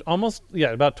 or almost,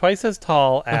 about twice as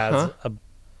tall as Uh-huh. a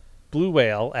blue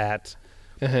whale at,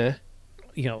 Uh-huh.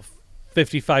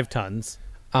 55 tons.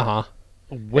 Uh-huh.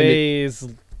 Weighs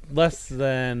less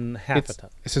than half a ton.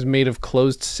 This is made of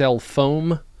closed cell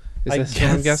foam. Is I this what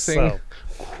I'm guess guessing?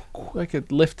 so. I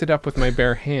could lift it up with my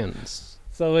bare hands.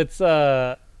 So it's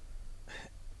the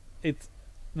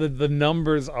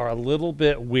numbers are a little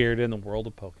bit weird in the world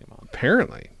of Pokemon.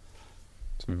 Apparently.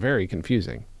 It's very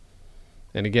confusing.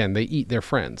 And again, they eat their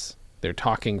friends. They're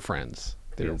talking friends.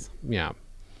 Yes. Yeah.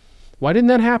 Why didn't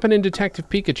that happen in Detective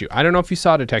Pikachu? I don't know if you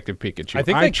saw Detective Pikachu. I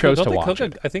think I they chose cook, to don't they watch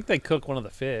cook it. I think they cook one of the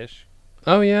fish,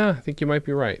 Oh yeah, I think you might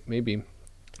be right. Maybe.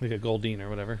 like a Goldeen or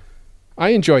whatever. I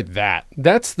enjoyed that.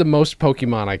 That's the most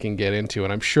Pokemon I can get into,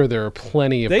 and I'm sure there are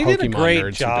plenty of They Pokemon did a great nerds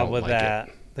who job don't with like that.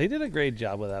 it. They did a great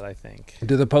job with that, I think.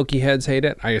 Do the Pokeheads hate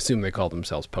it? I assume they call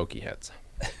themselves Pokeheads.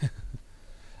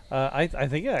 I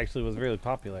think it actually was really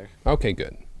popular. Okay,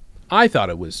 good. I thought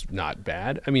it was not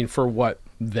bad. I mean, for what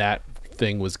that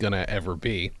thing was gonna ever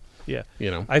be, Yeah.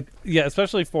 you know.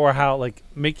 Especially for how like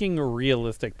making a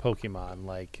realistic Pokemon.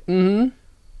 Like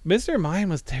Mr. Mime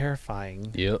was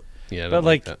terrifying. Yep. Yeah. I But don't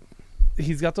like that.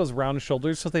 he's got those round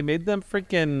shoulders, so they made them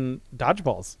freaking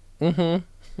dodgeballs. Mm-hmm.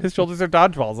 His shoulders are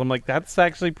dodgeballs. I'm like, that's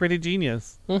actually pretty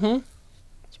genius.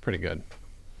 It's pretty good.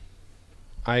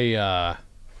 What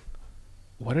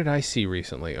did I see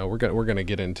recently? Oh, we're gonna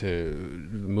get into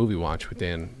the movie watch with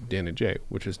Dan and Jay,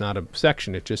 which is not a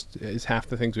section. It just is half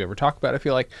the things we ever talk about. I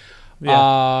feel like.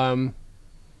 Yeah.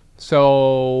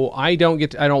 So I don't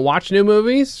watch new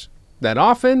movies that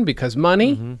often because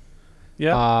money. Mm-hmm.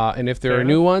 Yeah. And if there Fair are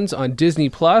new ones on Disney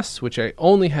Plus, which I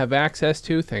only have access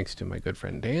to thanks to my good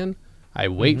friend Dan, I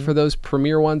wait for those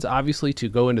premiere ones, obviously, to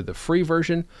go into the free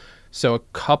version. So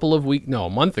a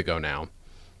month ago now,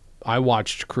 I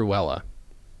watched Cruella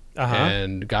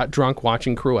and got drunk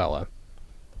watching Cruella.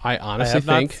 I honestly have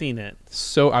think not seen it.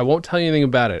 so. I won't tell you anything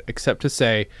about it except to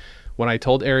say, when I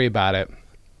told Ari about it,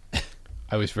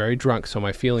 I was very drunk, so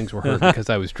my feelings were hurt because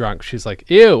I was drunk. She's like,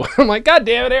 "Ew!" I'm like, "God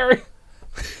damn it, Ari!"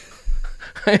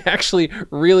 I actually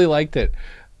really liked it,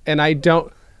 and I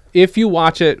don't. If you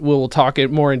watch it, we'll talk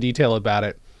it more in detail about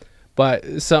it. But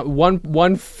one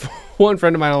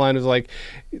friend of mine online was like,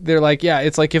 they're like, yeah,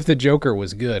 it's like if the Joker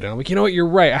was good. And I'm like, you know what, you're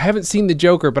right. I haven't seen the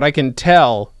Joker, but I can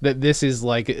tell that this is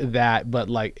like that, but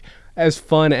like as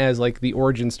fun as like the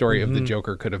origin story of the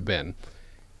Joker could have been,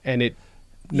 and it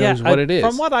knows what it is.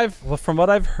 From what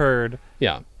I've heard,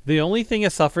 Yeah. the only thing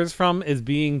it suffers from is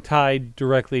being tied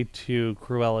directly to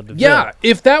Cruella de Vil. Yeah,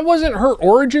 if that wasn't her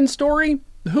origin story,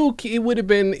 it would have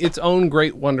been its own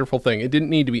great, wonderful thing. It didn't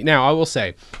need to be. Now, I will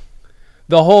say,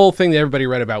 the whole thing that everybody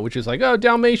read about, which is like, oh,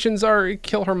 Dalmatians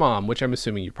kill her mom, which I'm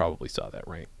assuming you probably saw that,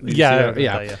 right? Did you see that?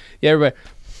 Yeah. Everybody.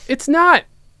 It's not.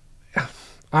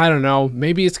 I don't know.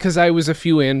 Maybe it's because I was a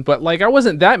few in, but like I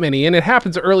wasn't that many in. It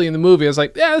happens early in the movie. I was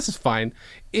like, yeah, this is fine.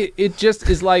 It just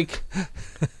is like,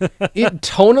 it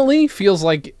tonally feels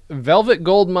like Velvet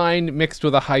Goldmine mixed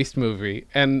with a heist movie.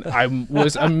 And I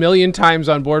was a million times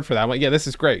on board for that. I'm like, yeah, this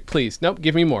is great. Please. Nope,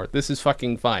 give me more. This is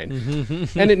fucking fine.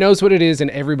 And it knows what it is, and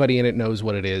everybody in it knows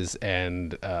what it is.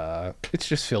 And it's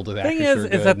just filled with actors. The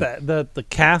thing is that the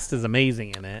cast is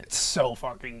amazing in it. It's so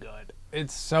fucking good.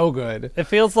 It's so good. It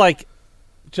feels like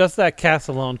just that cast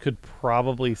alone could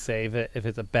probably save it if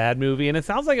it's a bad movie. And it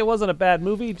sounds like it wasn't a bad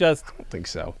movie, just I don't think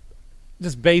so.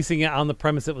 Just basing it on the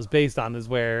premise it was based on is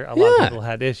where a lot of people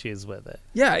had issues with it.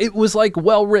 Yeah, it was like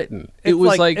well written. It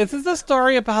was like this is a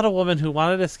story about a woman who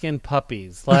wanted to skin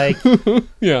puppies. Like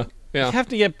yeah.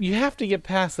 you have to get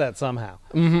past that somehow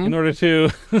in order to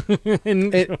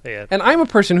enjoy it. And I'm a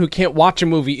person who can't watch a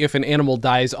movie if an animal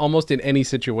dies almost in any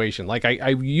situation. Like I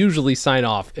usually sign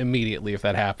off immediately if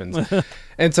that happens.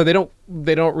 And so they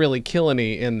don't really kill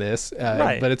any in this,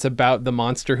 Right. but it's about the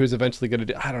monster who's eventually going to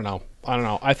do. I don't know.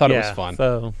 I thought it was fun.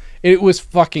 So It was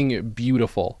fucking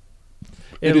beautiful.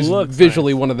 It is looks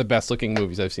visually nice. one of the best looking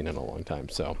movies I've seen in a long time.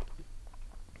 So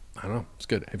I don't know. It's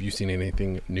good. Have you seen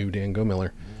anything new, Dan Go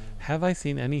Miller? Have I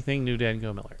seen anything new, Dan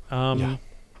Go Miller? Yeah.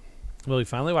 Well, we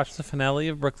finally watched the finale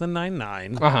of Brooklyn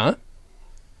Nine-Nine. Uh-huh.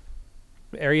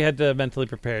 Ari had to mentally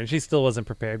prepare, and she still wasn't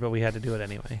prepared, but we had to do it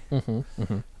anyway.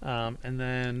 And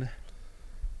then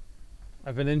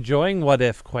I've been enjoying What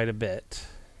If quite a bit.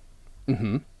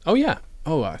 Oh, yeah.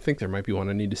 Oh, I think there might be one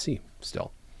I need to see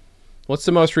still. What's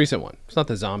the most recent one? It's not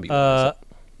the zombie one, is it?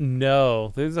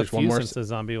 No, there's a one few more since the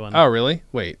zombie one. Oh, really?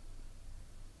 Wait.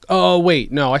 Oh,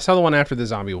 wait. No, I saw the one after the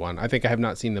zombie one. I think I have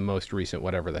not seen the most recent,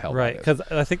 whatever the hell Right, that is.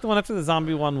 because I think the one after the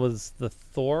zombie one was the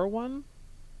Thor one.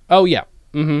 Oh, yeah.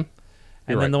 Mm-hmm.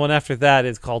 And then the one after that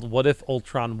is called What If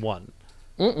Ultron Won.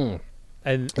 And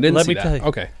I didn't let see me that. tell you,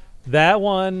 Okay. that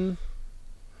one,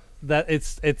 that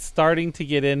it's starting to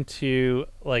get into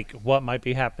like what might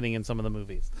be happening in some of the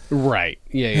movies. Right.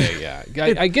 Yeah.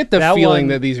 I get the That feeling one-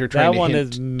 that these are trying that to one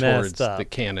hint is messed towards up. the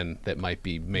canon that might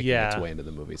be making its way into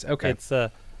the movies. Okay. It's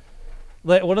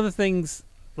like one of the things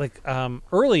like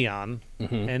early on,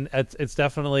 and it's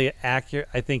definitely accurate.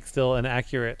 I think still an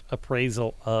accurate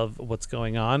appraisal of what's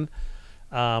going on.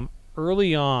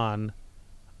 Early on,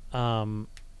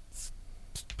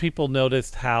 people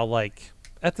noticed how like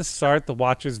at the start the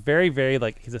Watcher's very, very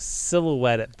like he's a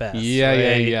silhouette at best.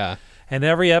 Yeah. And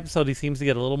every episode he seems to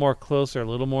get a little more closer, a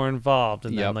little more involved,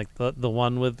 and Yep. then like the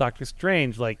one with Doctor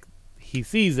Strange, like he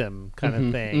sees him kind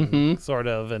of thing, sort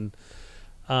of, and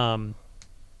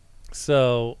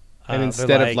so. And they're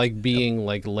instead of like being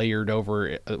like layered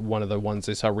over one of the ones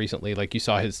I saw recently, like you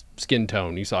saw his skin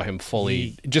tone, you saw him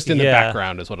fully just in the Yeah.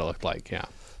 background is what it looked like. Yeah.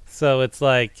 So it's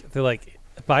like they're like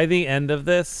by the end of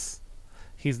this,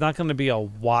 he's not going to be a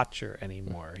Watcher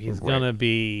anymore. He's Right. going to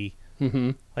be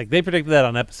like they predicted that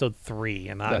on episode 3,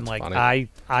 and I'm That's like funny.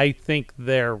 I think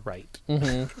they're right.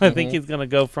 I think he's going to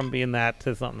go from being that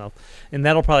to something else, and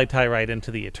that'll probably tie right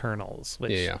into the Eternals,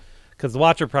 which Yeah. because the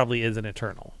Watcher probably is an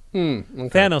Eternal. Okay.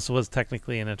 Thanos was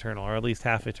technically an Eternal, or at least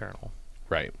half Eternal.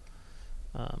 Right.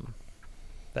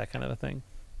 That kind of a thing.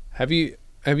 Have you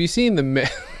seen the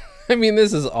I mean,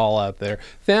 this is all out there.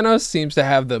 Thanos seems to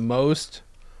have the most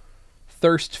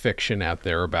thirst fiction out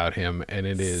there about him, and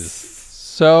it is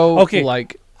so Okay.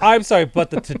 like, I'm sorry,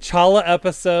 but the T'Challa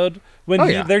episode when Oh,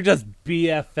 yeah. they're just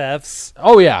BFFs,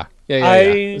 oh yeah. Yeah. I-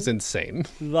 It was insane.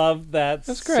 love that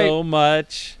That's great. so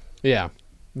much. Yeah. It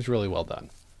was really well done.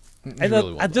 It was And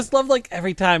really well I done. just love like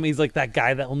every time he's like that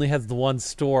guy that only has the one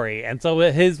story, and so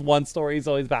his one story is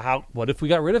always about how what if we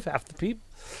got rid of half the people?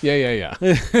 Yeah.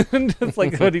 Just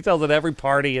like what he tells at every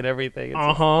party and everything.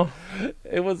 Uh-huh.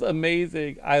 It was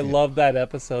amazing. I love that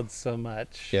episode so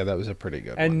much. Yeah, that was a pretty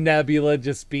good And one. Nebula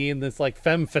just being this like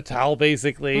femme fatale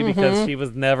basically because she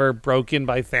was never broken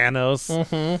by Thanos.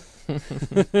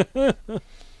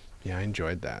 Yeah, I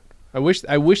enjoyed that. I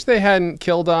wish they hadn't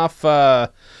killed off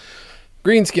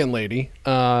Greenskin Lady.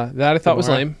 That I thought was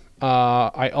Gamora. lame.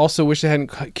 I also wish they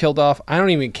hadn't killed off. I don't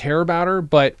even care about her,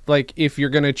 but like if you're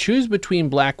gonna choose between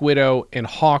Black Widow and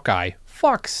Hawkeye,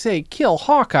 fuck's sake, kill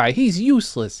Hawkeye. He's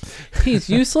useless. He's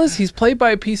useless. He's played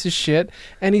by a piece of shit,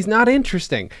 and he's not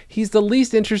interesting. He's the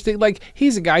least interesting. Like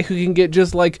he's a guy who can get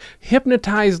just like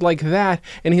hypnotized like that,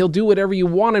 and he'll do whatever you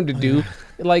want him to do.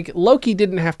 Like Loki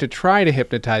didn't have to try to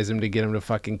hypnotize him to get him to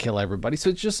fucking kill everybody.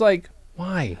 So it's just like,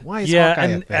 why? Why is Yeah, Hawkeye a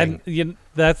and thing? you know,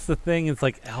 that's the thing. It's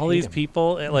like all these him.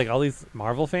 people, like all these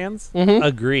Marvel fans,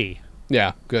 agree.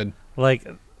 Yeah, good. Like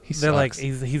He they're like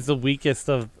sucks. he's the weakest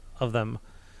of them.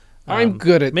 I'm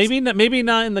good at maybe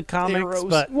not in the comics, arrows.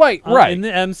 but Right, right. in the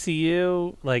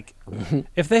MCU. Like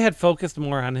if they had focused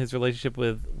more on his relationship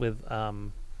with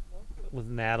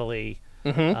Natalie,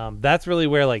 that's really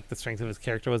where like the strength of his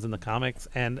character was in the comics.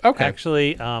 And Okay.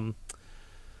 actually,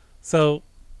 so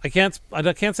I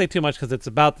can't say too much because it's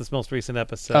about this most recent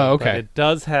episode. Oh, but okay. it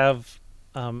does have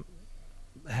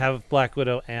Black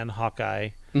Widow and Hawkeye.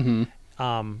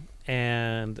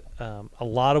 And a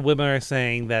lot of women are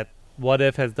saying that What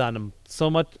If has done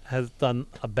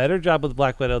a better job with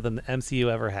Black Widow than the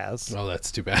MCU ever has. Oh,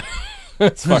 that's too bad.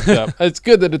 That's fucked up. It's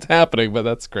good that it's happening, but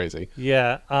that's crazy.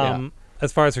 Yeah.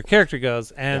 As far as her character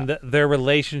goes, and their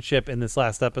relationship in this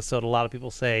last episode, a lot of people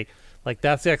say like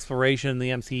that's the exploration the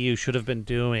MCU should have been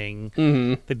doing.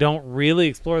 They don't really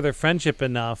explore their friendship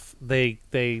enough. They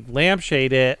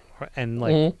lampshade it and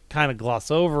like kind of gloss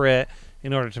over it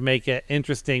in order to make it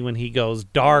interesting when he goes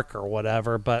dark or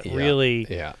whatever. But really,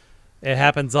 Yeah. it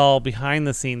happens all behind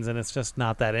the scenes, and it's just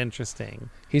not that interesting.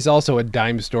 He's also a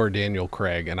dime store Daniel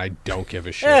Craig, and I don't give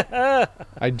a shit.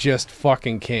 I just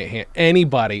fucking can't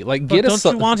anybody. Like, But get don't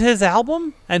you want his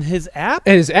album and his app?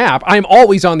 his app. I'm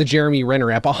always on the Jeremy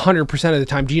Renner app 100% of the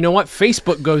time. Do you know what?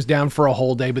 Facebook goes down for a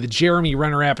whole day, but the Jeremy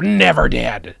Renner app never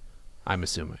did. I'm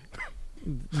assuming.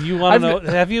 You want to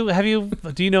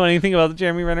know? Do you know anything about the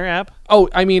Jeremy Renner app? Oh,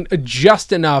 I mean,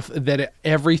 just enough that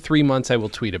every 3 months I will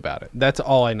tweet about it. That's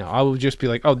all I know. I will just be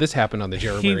like, oh, this happened on the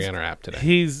Jeremy Renner app today.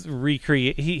 He's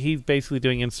he's basically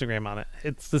doing Instagram on it.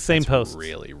 It's the same post,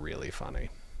 Really, really funny.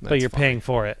 but you're paying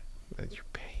for it. That you're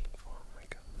paying for. Oh my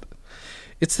god!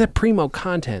 It's that primo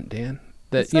content, Dan.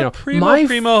 That It's you know, that primo my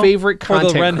primo favorite for the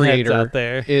content Renheads creator out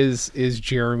there. is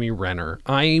Jeremy Renner.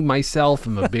 I myself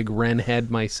am a big Ren head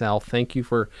myself. Thank you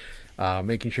for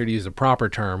making sure to use the proper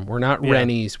term. We're not Yeah.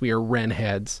 Rennies. We are Ren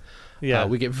heads. Yeah.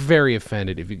 We get very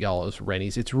offended if you call us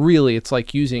Rennies. It's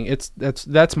like using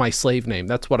that's my slave name.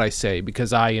 That's what I say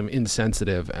because I am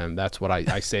insensitive, and that's what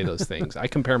I say those things. I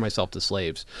compare myself to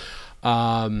slaves.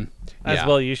 As Yeah.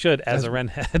 well, you should as a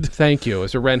Renhead. Thank you.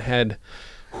 As a Ren head,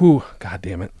 whew, god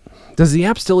damn it. Does the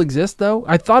app still exist though?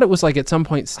 I thought it was like at some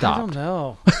point I stopped. don't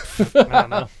know. I don't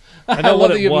know. I know love what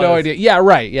that it you was. have no idea. Yeah,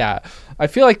 right. Yeah, I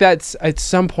feel like that's at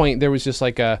some point there was just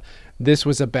like this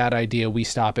was a bad idea. We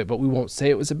stop it, but we won't say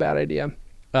it was a bad idea.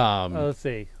 Let's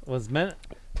see.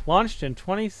 Launched in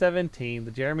 2017, the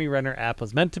Jeremy Renner app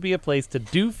was meant to be a place to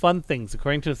do fun things,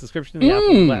 according to a description in the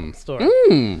Apple App Store.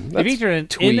 It featured an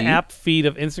twee. in-app feed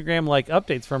of Instagram-like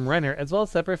updates from Renner, as well as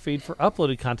a separate feed for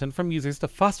uploaded content from users to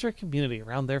foster a community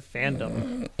around their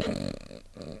fandom.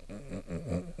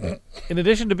 In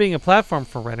addition to being a platform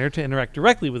for Renner to interact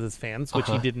directly with his fans, which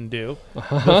he didn't do,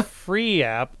 the free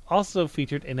app also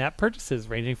featured in-app purchases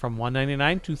ranging from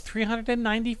 $1.99 to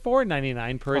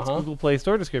 $394.99 per its Google Play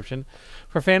Store description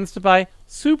for fans to buy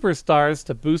superstars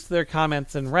to boost their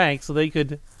comments and rank so they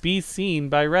could be seen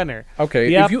by Renner. Okay,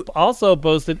 The if app you- also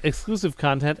boasted exclusive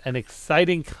content and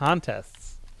exciting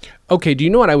contests. Okay, do you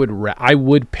know what I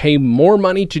would pay more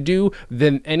money to do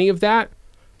than any of that?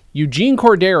 Eugene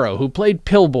Cordero, who played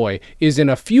Pillboy, is in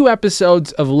a few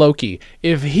episodes of Loki.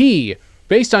 If he,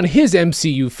 based on his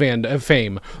MCU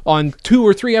fame, on 2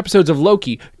 or 3 episodes of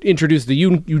Loki, introduced the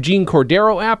Eugene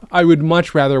Cordero app, I would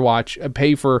much rather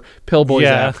pay for Pillboy's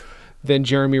Yeah. app than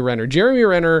Jeremy Renner. Jeremy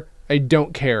Renner, I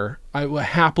don't care. I will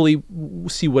happily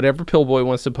see whatever Pillboy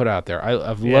wants to put out there.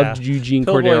 I've loved Eugene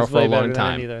Pillboy's Cordero for way a better long than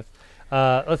time. any of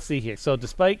those. Let's see here. So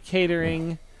despite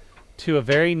catering to a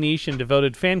very niche and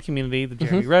devoted fan community, the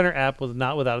Jeremy Renner app was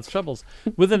not without its troubles.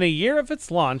 Within a year of its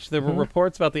launch, there were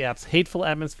reports about the app's hateful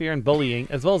atmosphere and bullying,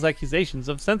 as well as accusations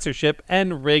of censorship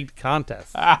and rigged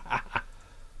contests.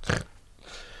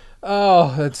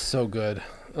 Oh, that's so good.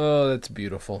 Oh, that's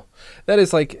beautiful. That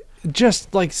is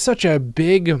just like such a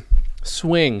big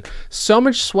swing. So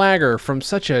much swagger from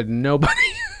such a nobody.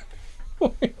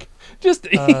 It's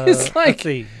Let's like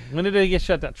see. When did it get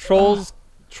shut down? Trolls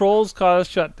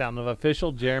caused shutdown of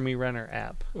official Jeremy Renner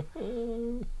app.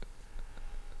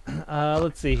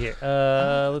 Let's see here.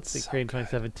 Let's see. Created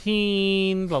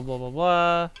 2017. Blah blah blah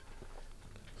blah.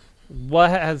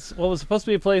 What was supposed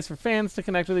to be a place for fans to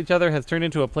connect with each other has turned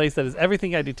into a place that is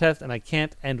everything I detest and I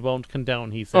can't and won't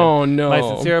condone, he said. Oh, no. My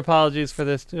sincere apologies for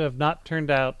this to have not turned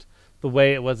out the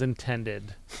way it was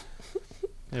intended.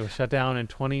 It was shut down in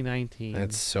 2019.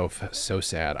 That's so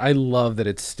sad. I love that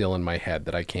it's still in my head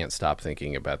that I can't stop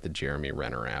thinking about the Jeremy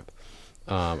Renner app.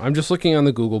 I'm just looking on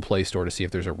the Google Play Store to see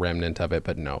if there's a remnant of it,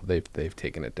 but no, they've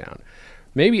taken it down.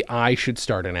 Maybe I should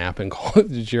start an app and call it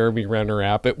the Jeremy Renner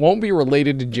app. It won't be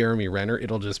related to Jeremy Renner.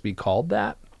 It'll just be called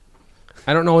that.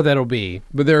 I don't know what that'll be,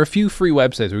 but there are a few free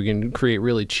websites where you can create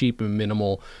really cheap and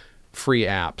minimal free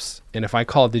apps. And if I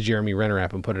call it the Jeremy Renner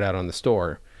app and put it out on the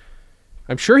store,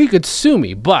 I'm sure he could sue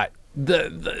me, but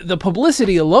the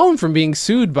publicity alone from being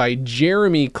sued by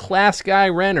Jeremy Class Guy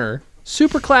Renner,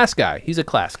 super class guy. He's a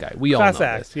class guy. We all know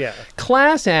Class this. act, yeah.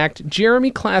 Class act,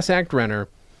 Jeremy Class Act Renner.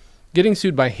 Getting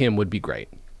sued by him would be great.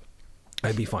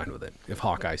 I'd be fine with it if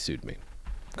Hawkeye sued me.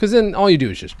 Because then all you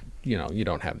do is just, you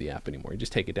don't have the app anymore. You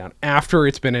just take it down after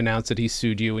it's been announced that he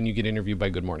sued you and you get interviewed by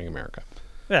Good Morning America.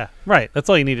 Yeah, right. That's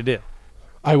all you need to do.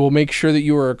 I will make sure that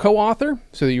you are a co-author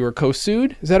so that you are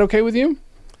co-sued. Is that okay with you?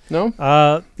 No?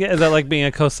 Yeah, is that like being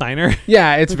a co-signer?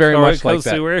 Yeah, it's very Or a much like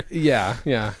co-suer? that.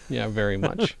 Yeah, very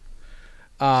much.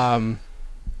 I'm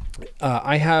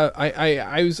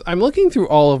looking through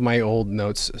all of my old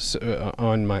notes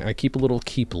I keep a little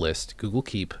keep list, Google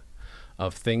Keep,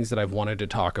 of things that I've wanted to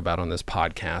talk about on this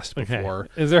podcast before.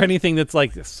 Okay. Is there anything that's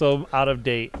like so out of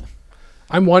date?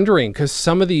 I'm wondering because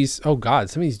some of these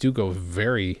do go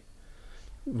very.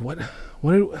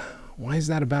 Why is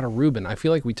that about a Reuben? I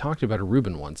feel like we talked about a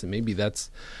Reuben once, and maybe that's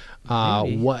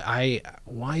why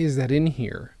is that in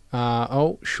here?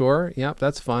 Oh, sure, yep,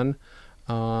 that's fun.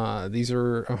 These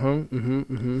are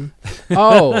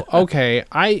Oh, okay.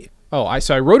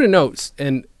 So I wrote a note,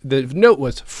 and the note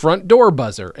was front door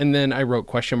buzzer, and then I wrote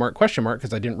question mark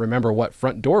because I didn't remember what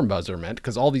front door buzzer meant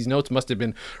because all these notes must have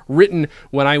been written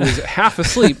when I was half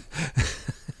asleep.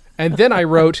 And then I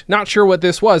wrote, not sure what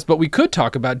this was, but we could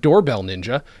talk about Doorbell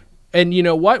Ninja. And you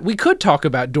know what? We could talk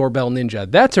about Doorbell Ninja.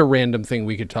 That's a random thing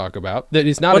we could talk about. That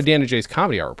is not a Dan and Jay's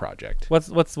Comedy Hour project. What's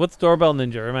Doorbell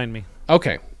Ninja? Remind me.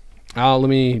 Okay. Let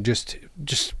me just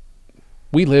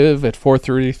we live at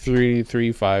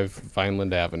 43335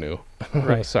 Vineland Avenue.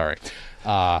 Right. Sorry.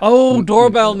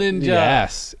 Doorbell Ninja.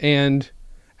 Yes. And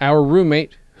our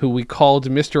roommate, who we called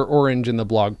Mr. Orange in the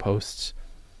blog posts,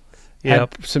 had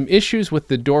some issues with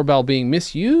the doorbell being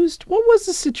misused. What was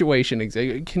the situation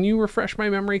exactly? Can you refresh my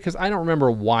memory? Because I don't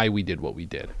remember why we did what we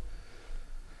did.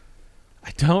 I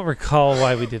don't recall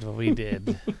why we did what we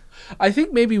did. I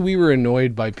think maybe we were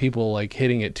annoyed by people like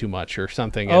hitting it too much or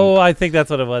something. Oh, I think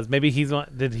that's what it was. Maybe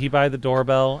did he buy the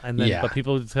doorbell and then Yeah. but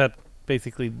people just kept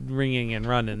basically ringing and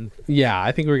running. Yeah,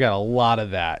 I think we got a lot of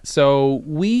that. So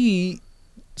we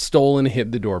stole and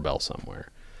hid the doorbell somewhere.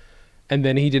 And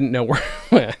then he didn't know where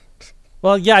it went.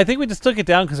 Well, yeah, I think we just took it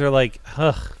down because we're like,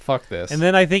 ugh. Fuck this. And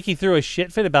then I think he threw a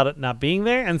shit fit about it not being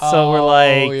there. And so we're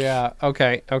like... Oh, yeah.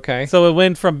 Okay. So it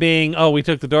went from being, we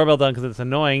took the doorbell down because it's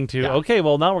annoying to, Yeah. okay,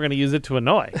 well, now we're going to use it to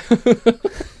annoy.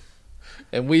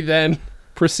 And we then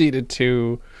proceeded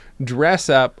to dress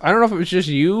up. I don't know if it was just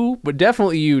you, but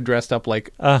definitely you dressed up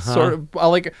like sort of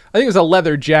like, I think it was a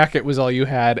leather jacket was all you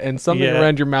had and something Yeah.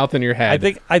 around your mouth and your head.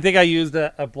 I think I used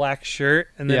a black shirt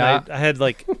and then Yeah. I had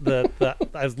like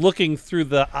I was looking through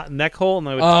the neck hole and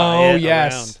I would tie it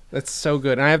around. That's so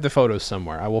good. And I have the photos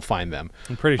somewhere. I will find them.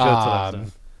 I'm pretty sure that's what I've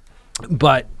done.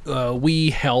 But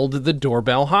we held the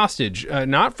doorbell hostage,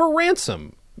 not for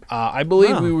ransom. I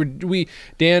believe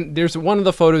Dan, there's one of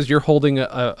the photos you're holding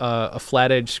a flat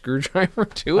edge screwdriver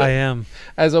to it. I am.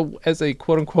 As a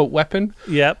quote unquote weapon.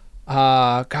 Yep.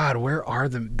 God, where are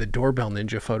the Doorbell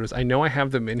Ninja photos? I know I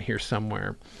have them in here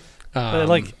somewhere.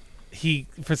 But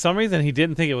for some reason he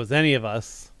didn't think it was any of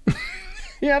us.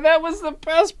 Yeah, that was the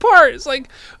best part. It's like,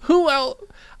 who else?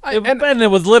 And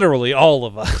it was literally all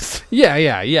of us.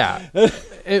 Yeah.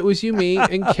 It was you, me,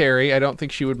 and Carrie. I don't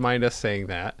think she would mind us saying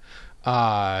that.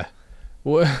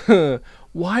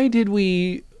 Why did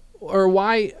we, or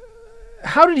why?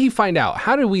 How did he find out?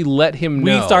 How did we let him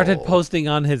know? We started posting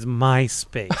on his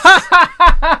MySpace.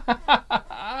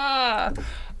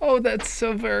 Oh, that's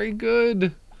so very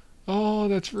good. Oh,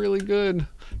 that's really good.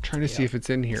 Trying to see if it's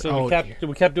in here. So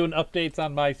we kept doing updates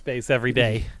on MySpace every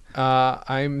day.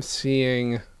 I'm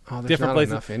seeing. Oh, there's Different not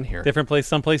places, enough in here. Different places.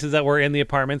 Some places that were in the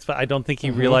apartments, but I don't think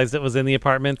he realized it was in the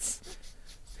apartments.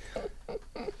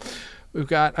 I've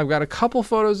got a couple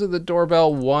photos of the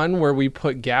doorbell. One where we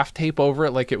put gaff tape over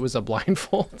it like it was a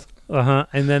blindfold.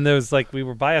 And then there's like we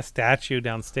were by a statue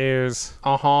downstairs.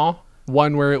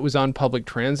 One where it was on public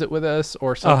transit with us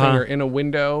or something, or in a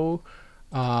window.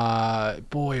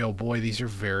 Boy, oh boy, these are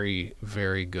very,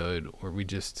 very good. Where we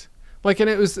just and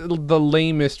it was the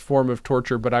lamest form of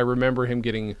torture, but I remember him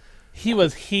getting. He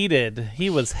was heated. He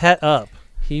was het up.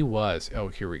 He was. Oh,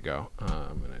 here we go.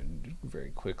 I'm gonna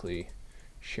very quickly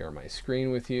share my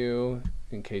screen with you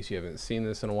in case you haven't seen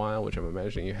this in a while, which I'm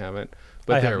imagining you haven't.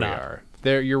 But there we are.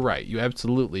 There, you're right. You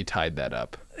absolutely tied that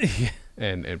up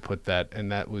and put that,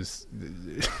 and that was.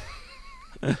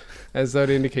 As that would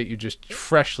indicate, you just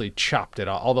freshly chopped it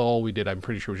off. Although all we did, I'm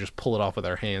pretty sure, was just pull it off with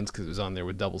our hands because it was on there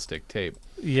with double stick tape.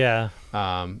 Yeah.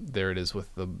 There it is with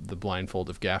the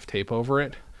blindfold of gaff tape over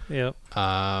it. Yep.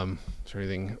 Is there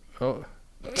anything? Oh.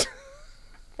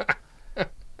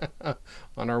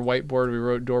 On our whiteboard, we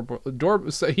wrote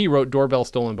he wrote doorbell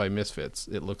stolen by misfits.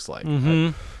 It looks like.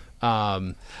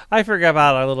 I forgot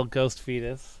about our little ghost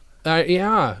fetus.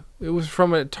 Yeah, it was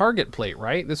from a Target plate,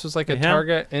 right? This was like a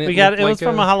Target, and it was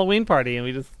from a Halloween party, and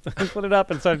we just put it up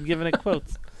and started giving it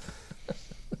quotes.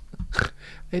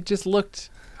 It just looked,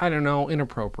 I don't know,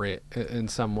 inappropriate in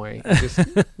some way. It just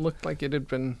looked like it had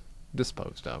been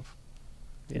disposed of.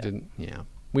 Yeah. It didn't. Yeah,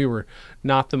 we were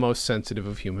not the most sensitive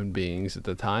of human beings at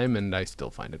the time, and I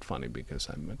still find it funny because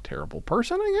I'm a terrible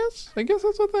person. I guess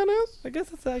that's what that is. I guess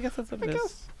that's what it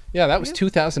is. Yeah, that was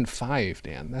 2005,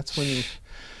 Dan. That's when you.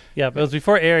 Yeah, but it was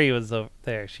before Ari was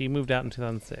there. She moved out in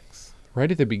 2006.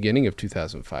 Right at the beginning of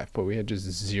 2005, but we had just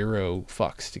zero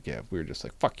fucks to give. We were just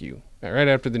like, "Fuck you!" Right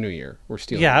after the new year, we're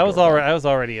stealing. Yeah, I was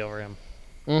already over him.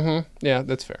 Yeah,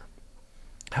 that's fair.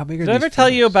 How big are Did I these ever tell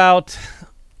you photos? about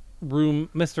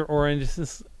Mr.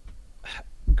 Orange's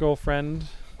girlfriend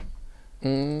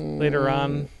later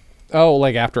on? Oh,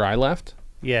 like after I left?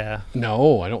 Yeah.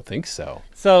 No, I don't think so.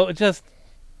 So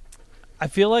I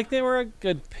feel like they were a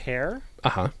good pair.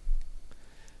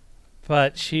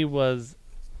 But she was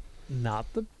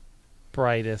not the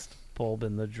brightest bulb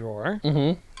in the drawer.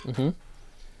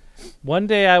 One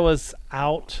day I was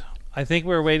out. I think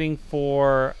we were waiting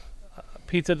for a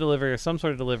pizza delivery or some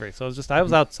sort of delivery. So I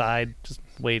was outside just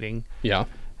waiting. Yeah.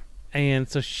 And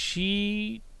so I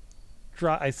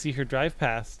see her drive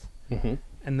past. And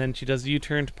then she does a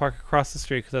U-turn to park across the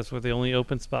street because that's where the only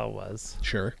open spot was.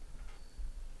 Sure.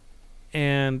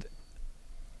 And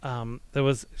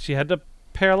she had to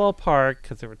parallel park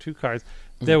because there were two cars.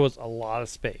 There was a lot of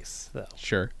space, though.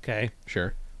 Sure. Okay.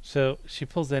 Sure. So she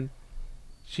pulls in.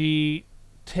 She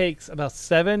takes about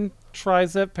 7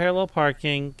 tries at parallel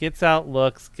parking, gets out,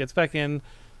 looks, gets back in.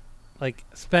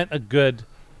 Spent a good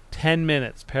 10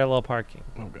 minutes parallel parking.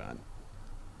 Oh, God.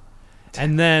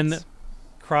 And then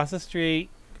cross the street,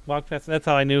 walk past. That's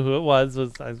how I knew who it was. I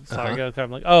saw her get out of the car.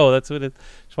 I'm like, oh, that's who it is.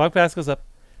 She walked past, goes up.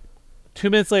 2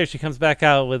 minutes later, she comes back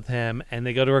out with him, and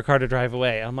they go to her car to drive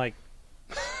away. I'm like,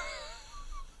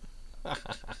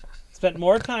 spent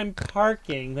more time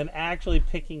parking than actually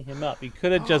picking him up. You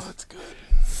could have just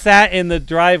sat in the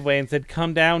driveway and said,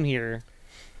 come down here.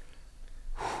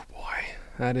 Boy,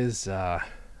 that is... That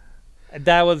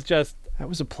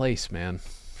was a place, man.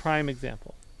 Prime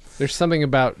example. There's something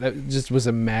about that just was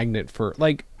a magnet for...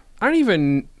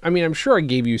 I'm sure I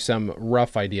gave you some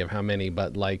rough idea of how many,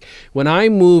 but when I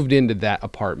moved into that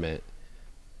apartment,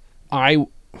 I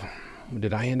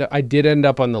did end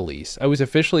up on the lease. I was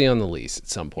officially on the lease at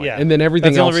some point. Yeah. And then everything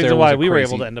else. That's the only reason why we were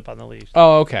able to end up on the lease.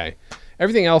 Oh, okay.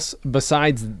 Everything else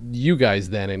besides you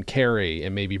guys then and Carrie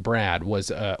and maybe Brad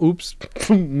was,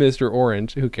 Mr.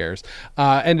 Orange, who cares?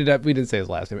 Ended up, we didn't say his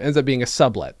last name, ends up being a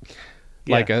sublet.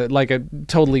 Like a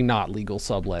totally not legal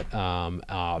sublet,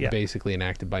 basically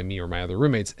enacted by me or my other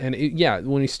roommates. And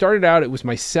when we started out, it was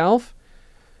myself,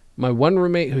 my one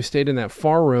roommate who stayed in that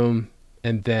far room,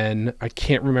 and then I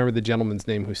can't remember the gentleman's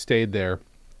name who stayed there.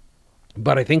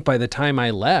 But I think by the time I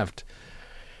left,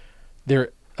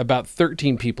 about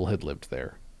 13 people had lived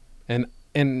there. And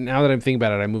now that I'm thinking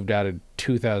about it, I moved out in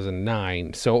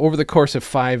 2009. So over the course of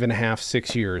 5.5,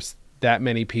 6 years, that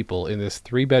many people in this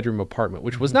 3-bedroom apartment,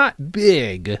 which was not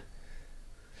big.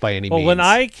 by any Well, means. when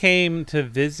I came to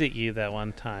visit you that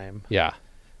one time, Yeah.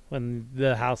 when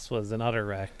the house was an utter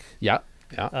wreck, Yeah.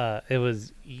 Yeah. it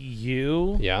was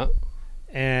you Yeah.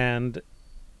 and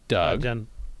Doug.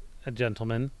 a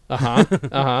gentleman,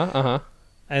 Uh-huh.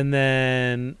 and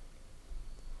then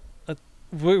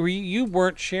you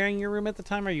weren't sharing your room at the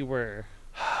time, or you were?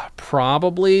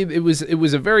 Probably. It was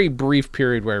a very brief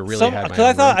period where I really had my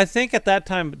Because own room. I think at that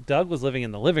time Doug was living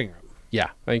in the living room, Yeah,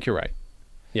 I think you're right.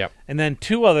 Yep. and then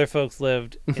 2 other folks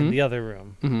lived in the other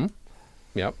room. Mm-hmm.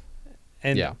 Yep.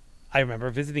 And Yeah. I remember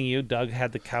visiting you. Doug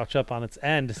had the couch up on its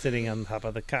end, sitting on top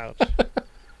of the couch.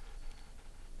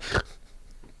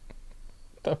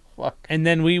 The fuck? And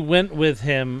then we went with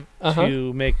him Uh-huh.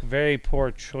 to make very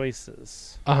poor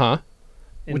choices Uh-huh.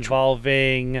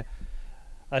 involving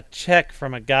a check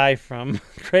from a guy from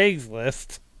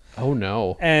Craigslist Oh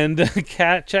no. and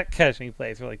a check cashing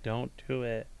place. We're like, don't do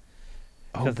it.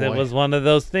 Oh Because boy. it was one of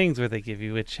those things where they give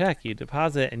you a check, you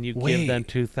deposit, and you Wait. give them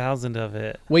 2,000 of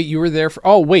it. Wait, you were there for...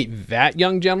 Oh, wait, that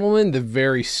young gentleman? The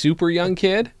very super young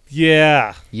kid?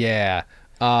 Yeah. Yeah.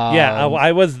 Yeah,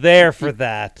 I was there for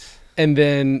that. And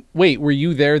then, wait, were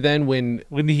you there then when...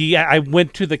 When I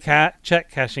went to the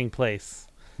check cashing place.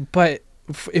 But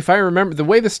if I remember, the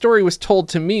way the story was told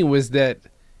to me was that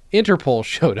Interpol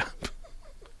showed up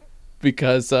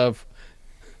because of...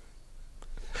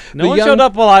 No The one young- showed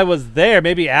up while I was there.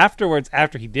 Maybe afterwards,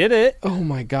 after he did it. Oh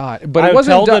my God. But I it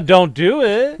wasn't told him, Doug... don't do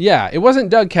it. Yeah, it wasn't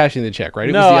Doug cashing the check, right?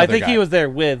 It was No, the I other think guy. he was there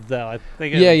with, though. I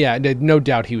think Yeah, no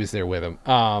doubt he was there with him.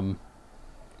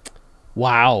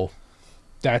 Wow.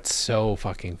 That's so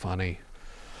fucking funny.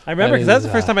 I remember because That that's is,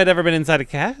 the first time I'd ever been inside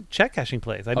a check cashing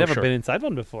place. I'd never sure. been inside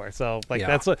one before. So, like, Yeah.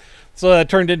 that's what. So that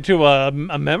turned into a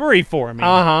memory for me.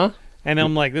 Uh-huh. And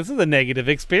I'm like, this is a negative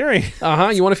experience. Uh-huh.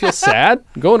 You want to feel sad?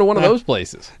 Go into one of those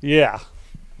places. Yeah.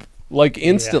 Like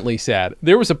instantly sad.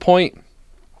 There was a point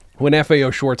when FAO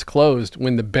Schwartz closed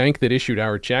when the bank that issued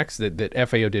our checks that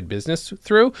FAO did business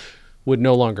through would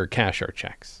no longer cash our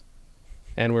checks.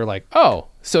 And we're like, oh,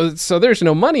 so there's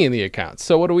no money in the account.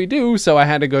 So what do we do? So I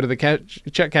had to go to the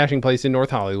check cashing place in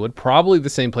North Hollywood, probably the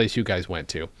same place you guys went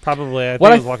to. Probably. I think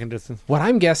What it I was walking distance. What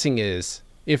I'm guessing is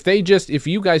if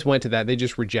you guys went to that, they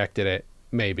just rejected it,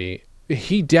 maybe.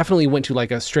 He definitely went to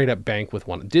like a straight up bank with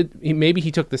one. Maybe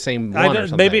he took the same one or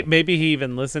something. Maybe he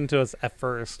even listened to us at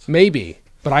first. Maybe.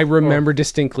 But I remember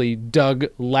distinctly Doug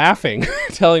laughing,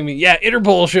 telling me, "Yeah,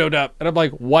 Interpol showed up," and I'm like,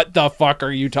 "What the fuck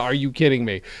are you? Are you kidding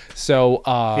me?" So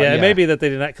Yeah, it may be that they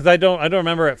did not, because I don't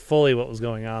remember it fully what was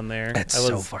going on there. That's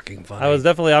so fucking funny. I was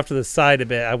definitely off to the side a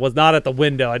bit. I was not at the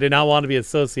window. I did not want to be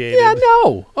associated. Yeah,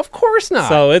 no, of course not.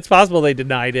 So it's possible they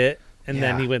denied it, and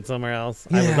then Yeah. he went somewhere else.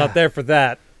 I Yeah. was not there for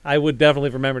that. I would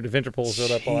definitely remember if Interpol showed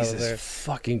up while I was Jesus there.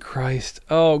 fucking Christ.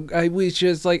 Oh, I was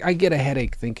just like, I get a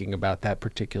headache thinking about that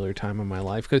particular time in my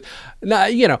life. Because,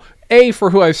 A, for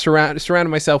who I've surrounded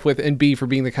myself with, and B, for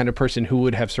being the kind of person who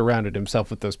would have surrounded himself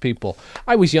with those people.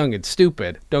 I was young and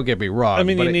stupid. Don't get me wrong. I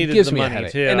mean, but you it needed gives the me a money,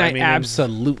 headache. too. And I I mean,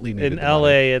 absolutely needed In the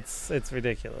money. LA, it's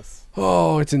ridiculous.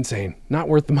 Oh, it's insane. Not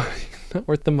worth the money. Not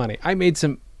worth the money. I made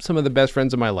some of the best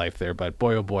friends of my life there, but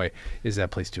boy, oh boy, is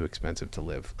that place too expensive to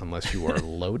live unless you are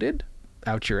loaded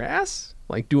out your ass,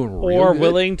 like doing real Or good.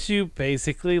 willing to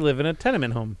basically live in a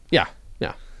tenement home. Yeah.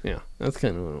 That's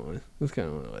kind of what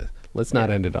it was. Let's not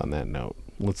end it on that note.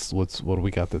 Let's what do we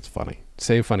got that's funny?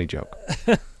 Say a funny joke.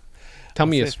 Tell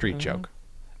me a street joke.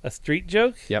 A street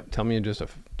joke? Yep. Tell me just a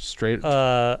straight.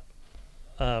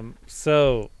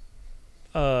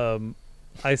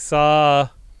 I saw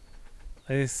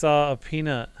a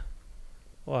peanut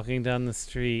walking down the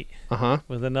street Uh-huh.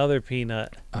 with another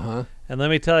peanut. Uh-huh. And let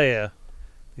me tell you,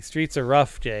 the streets are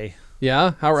rough, Jay.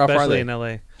 Yeah? How rough are Especially they? in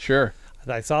LA. Sure.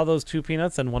 I saw those 2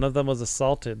 peanuts and one of them was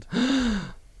assaulted.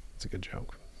 It's a good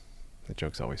joke. That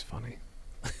joke's always funny.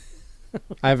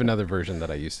 I have another version that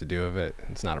I used to do of it.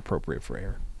 It's not appropriate for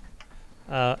air.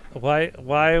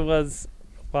 Why was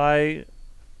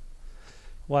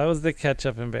the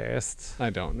ketchup embarrassed?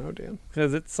 I don't know, Dan.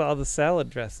 Because it saw the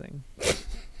salad dressing.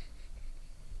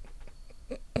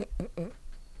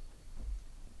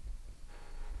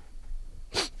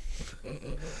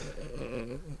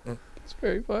 It's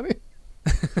very funny.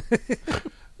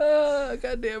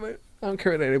 God damn it. I don't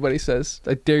care what anybody says.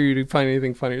 I dare you to find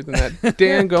anything funnier than that.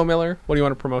 Dan Go Miller, what do you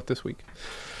want to promote this week?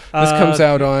 This comes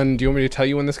out on... Do you want me to tell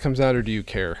you when this comes out, or do you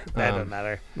care? That doesn't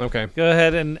matter. Okay. Go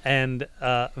ahead and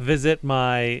visit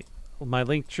my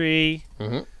link tree.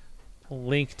 Mhm.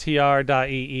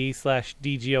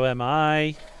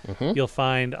 linktr.ee/DGOMI. You'll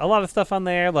find a lot of stuff on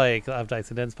there, like Of Dice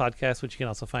and Dens podcast, which you can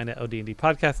also find at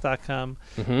odndpodcast.com.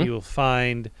 You will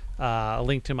find a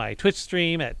link to my Twitch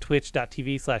stream at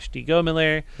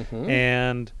twitch.tv/dgomiller.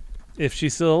 And if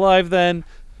she's still alive, then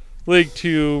link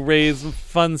to raise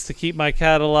funds to keep my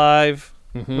cat alive,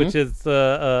 which is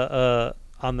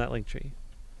on that link tree.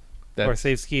 Or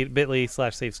save Skeeter,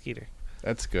 bit.ly/save Skeeter.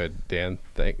 That's good, Dan.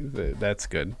 That's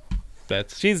good.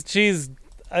 That's She's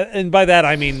and by that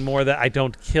I mean more that I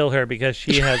don't kill her, because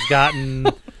she has gotten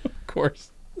of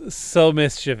course. so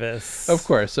mischievous. Of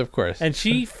course. And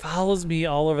she follows me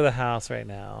all over the house right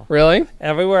now. Really?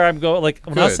 Everywhere I'm going, like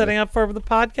when I was Good. setting up for the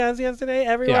podcast yesterday,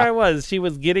 everywhere Yeah. I was, she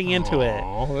was getting into it.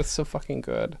 Oh, that's so fucking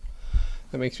good.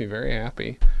 That makes me very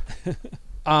happy.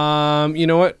 You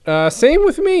know what? Same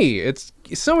with me. It's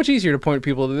so much easier to point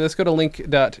people to this. Go to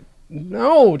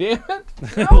No, damn it.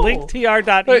 No.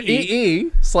 linktr.ee.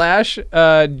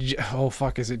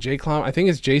 /. Is it JClom? I think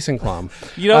it's Jason Klom.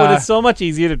 You know, it is so much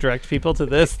easier to direct people to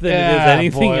this than it is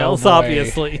anything else,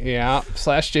 obviously. Yeah,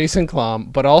 /Jason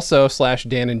Klom, but also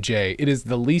 /Dan and Jay. It is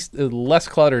the less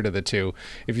cluttered of the two.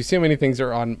 If you see how many things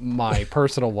are on my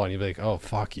personal one, you'll be like, oh,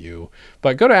 fuck you.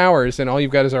 But go to ours, and all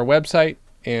you've got is our website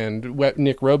and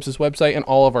Nick Robes' website and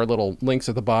all of our little links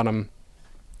at the bottom,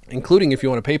 including if you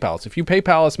want to PayPal us. If you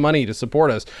PayPal us money to support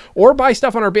us or buy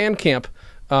stuff on our Bandcamp,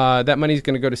 that money is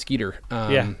going to go to Skeeter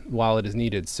while it is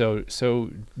needed. So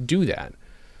do that.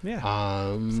 Yeah.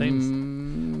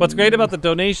 Same. What's great about the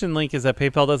donation link is that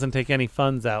PayPal doesn't take any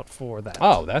funds out for that.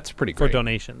 Oh, that's pretty great. For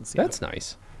donations. That's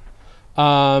nice.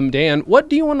 Dan, what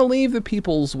do you want to leave the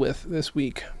peoples with this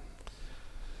week?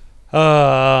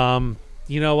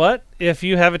 You know what? If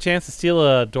you have a chance to steal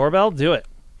a doorbell, do it.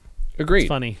 Agreed. It's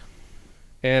funny.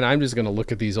 And I'm just going to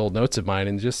look at these old notes of mine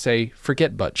and just say,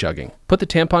 forget butt chugging. Put the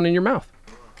tampon in your mouth.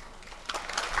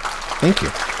 Thank you.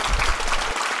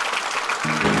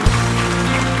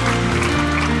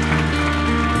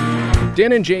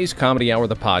 Dan and Jay's Comedy Hour,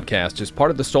 the podcast, is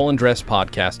part of the Stolen Dress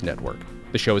Podcast Network.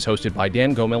 The show is hosted by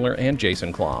Dan Gomiller and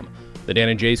Jason Klom. The Dan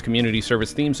and Jay's Community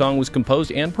Service theme song was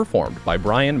composed and performed by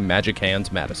Brian Magic Hands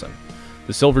Madison.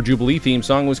 The Silver Jubilee theme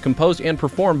song was composed and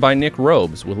performed by Nick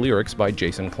Robes, with lyrics by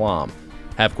Jason Klom.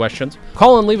 Have questions?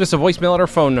 Call and leave us a voicemail at our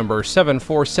phone number,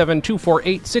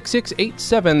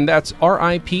 747-248-6687. That's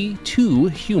RIP2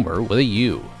 Humor with a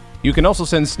U. You can also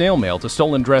send snail mail to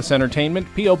Stolen Dress Entertainment,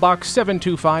 P.O. Box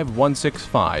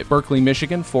 725165, Berkeley,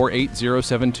 Michigan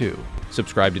 48072.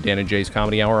 Subscribe to Dan and Jay's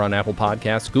Comedy Hour on Apple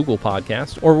Podcasts, Google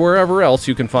Podcasts, or wherever else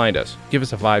you can find us. Give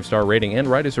us a 5-star rating and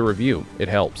write us a review. It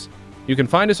helps. You can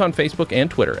find us on Facebook and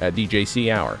Twitter at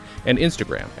DJC Hour and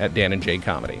Instagram at Dan and Jay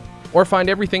Comedy. Or find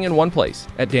everything in one place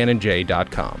at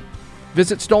danandjay.com.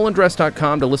 Visit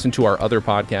stolendress.com to listen to our other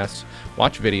podcasts,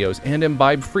 watch videos, and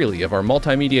imbibe freely of our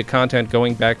multimedia content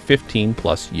going back 15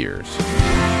 plus years.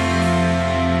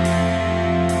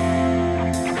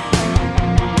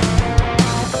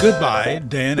 Goodbye,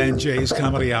 Dan and Jay's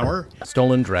Comedy Hour.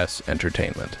 Stolen Dress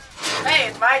Entertainment. Hey,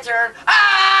 it's my turn. Ah!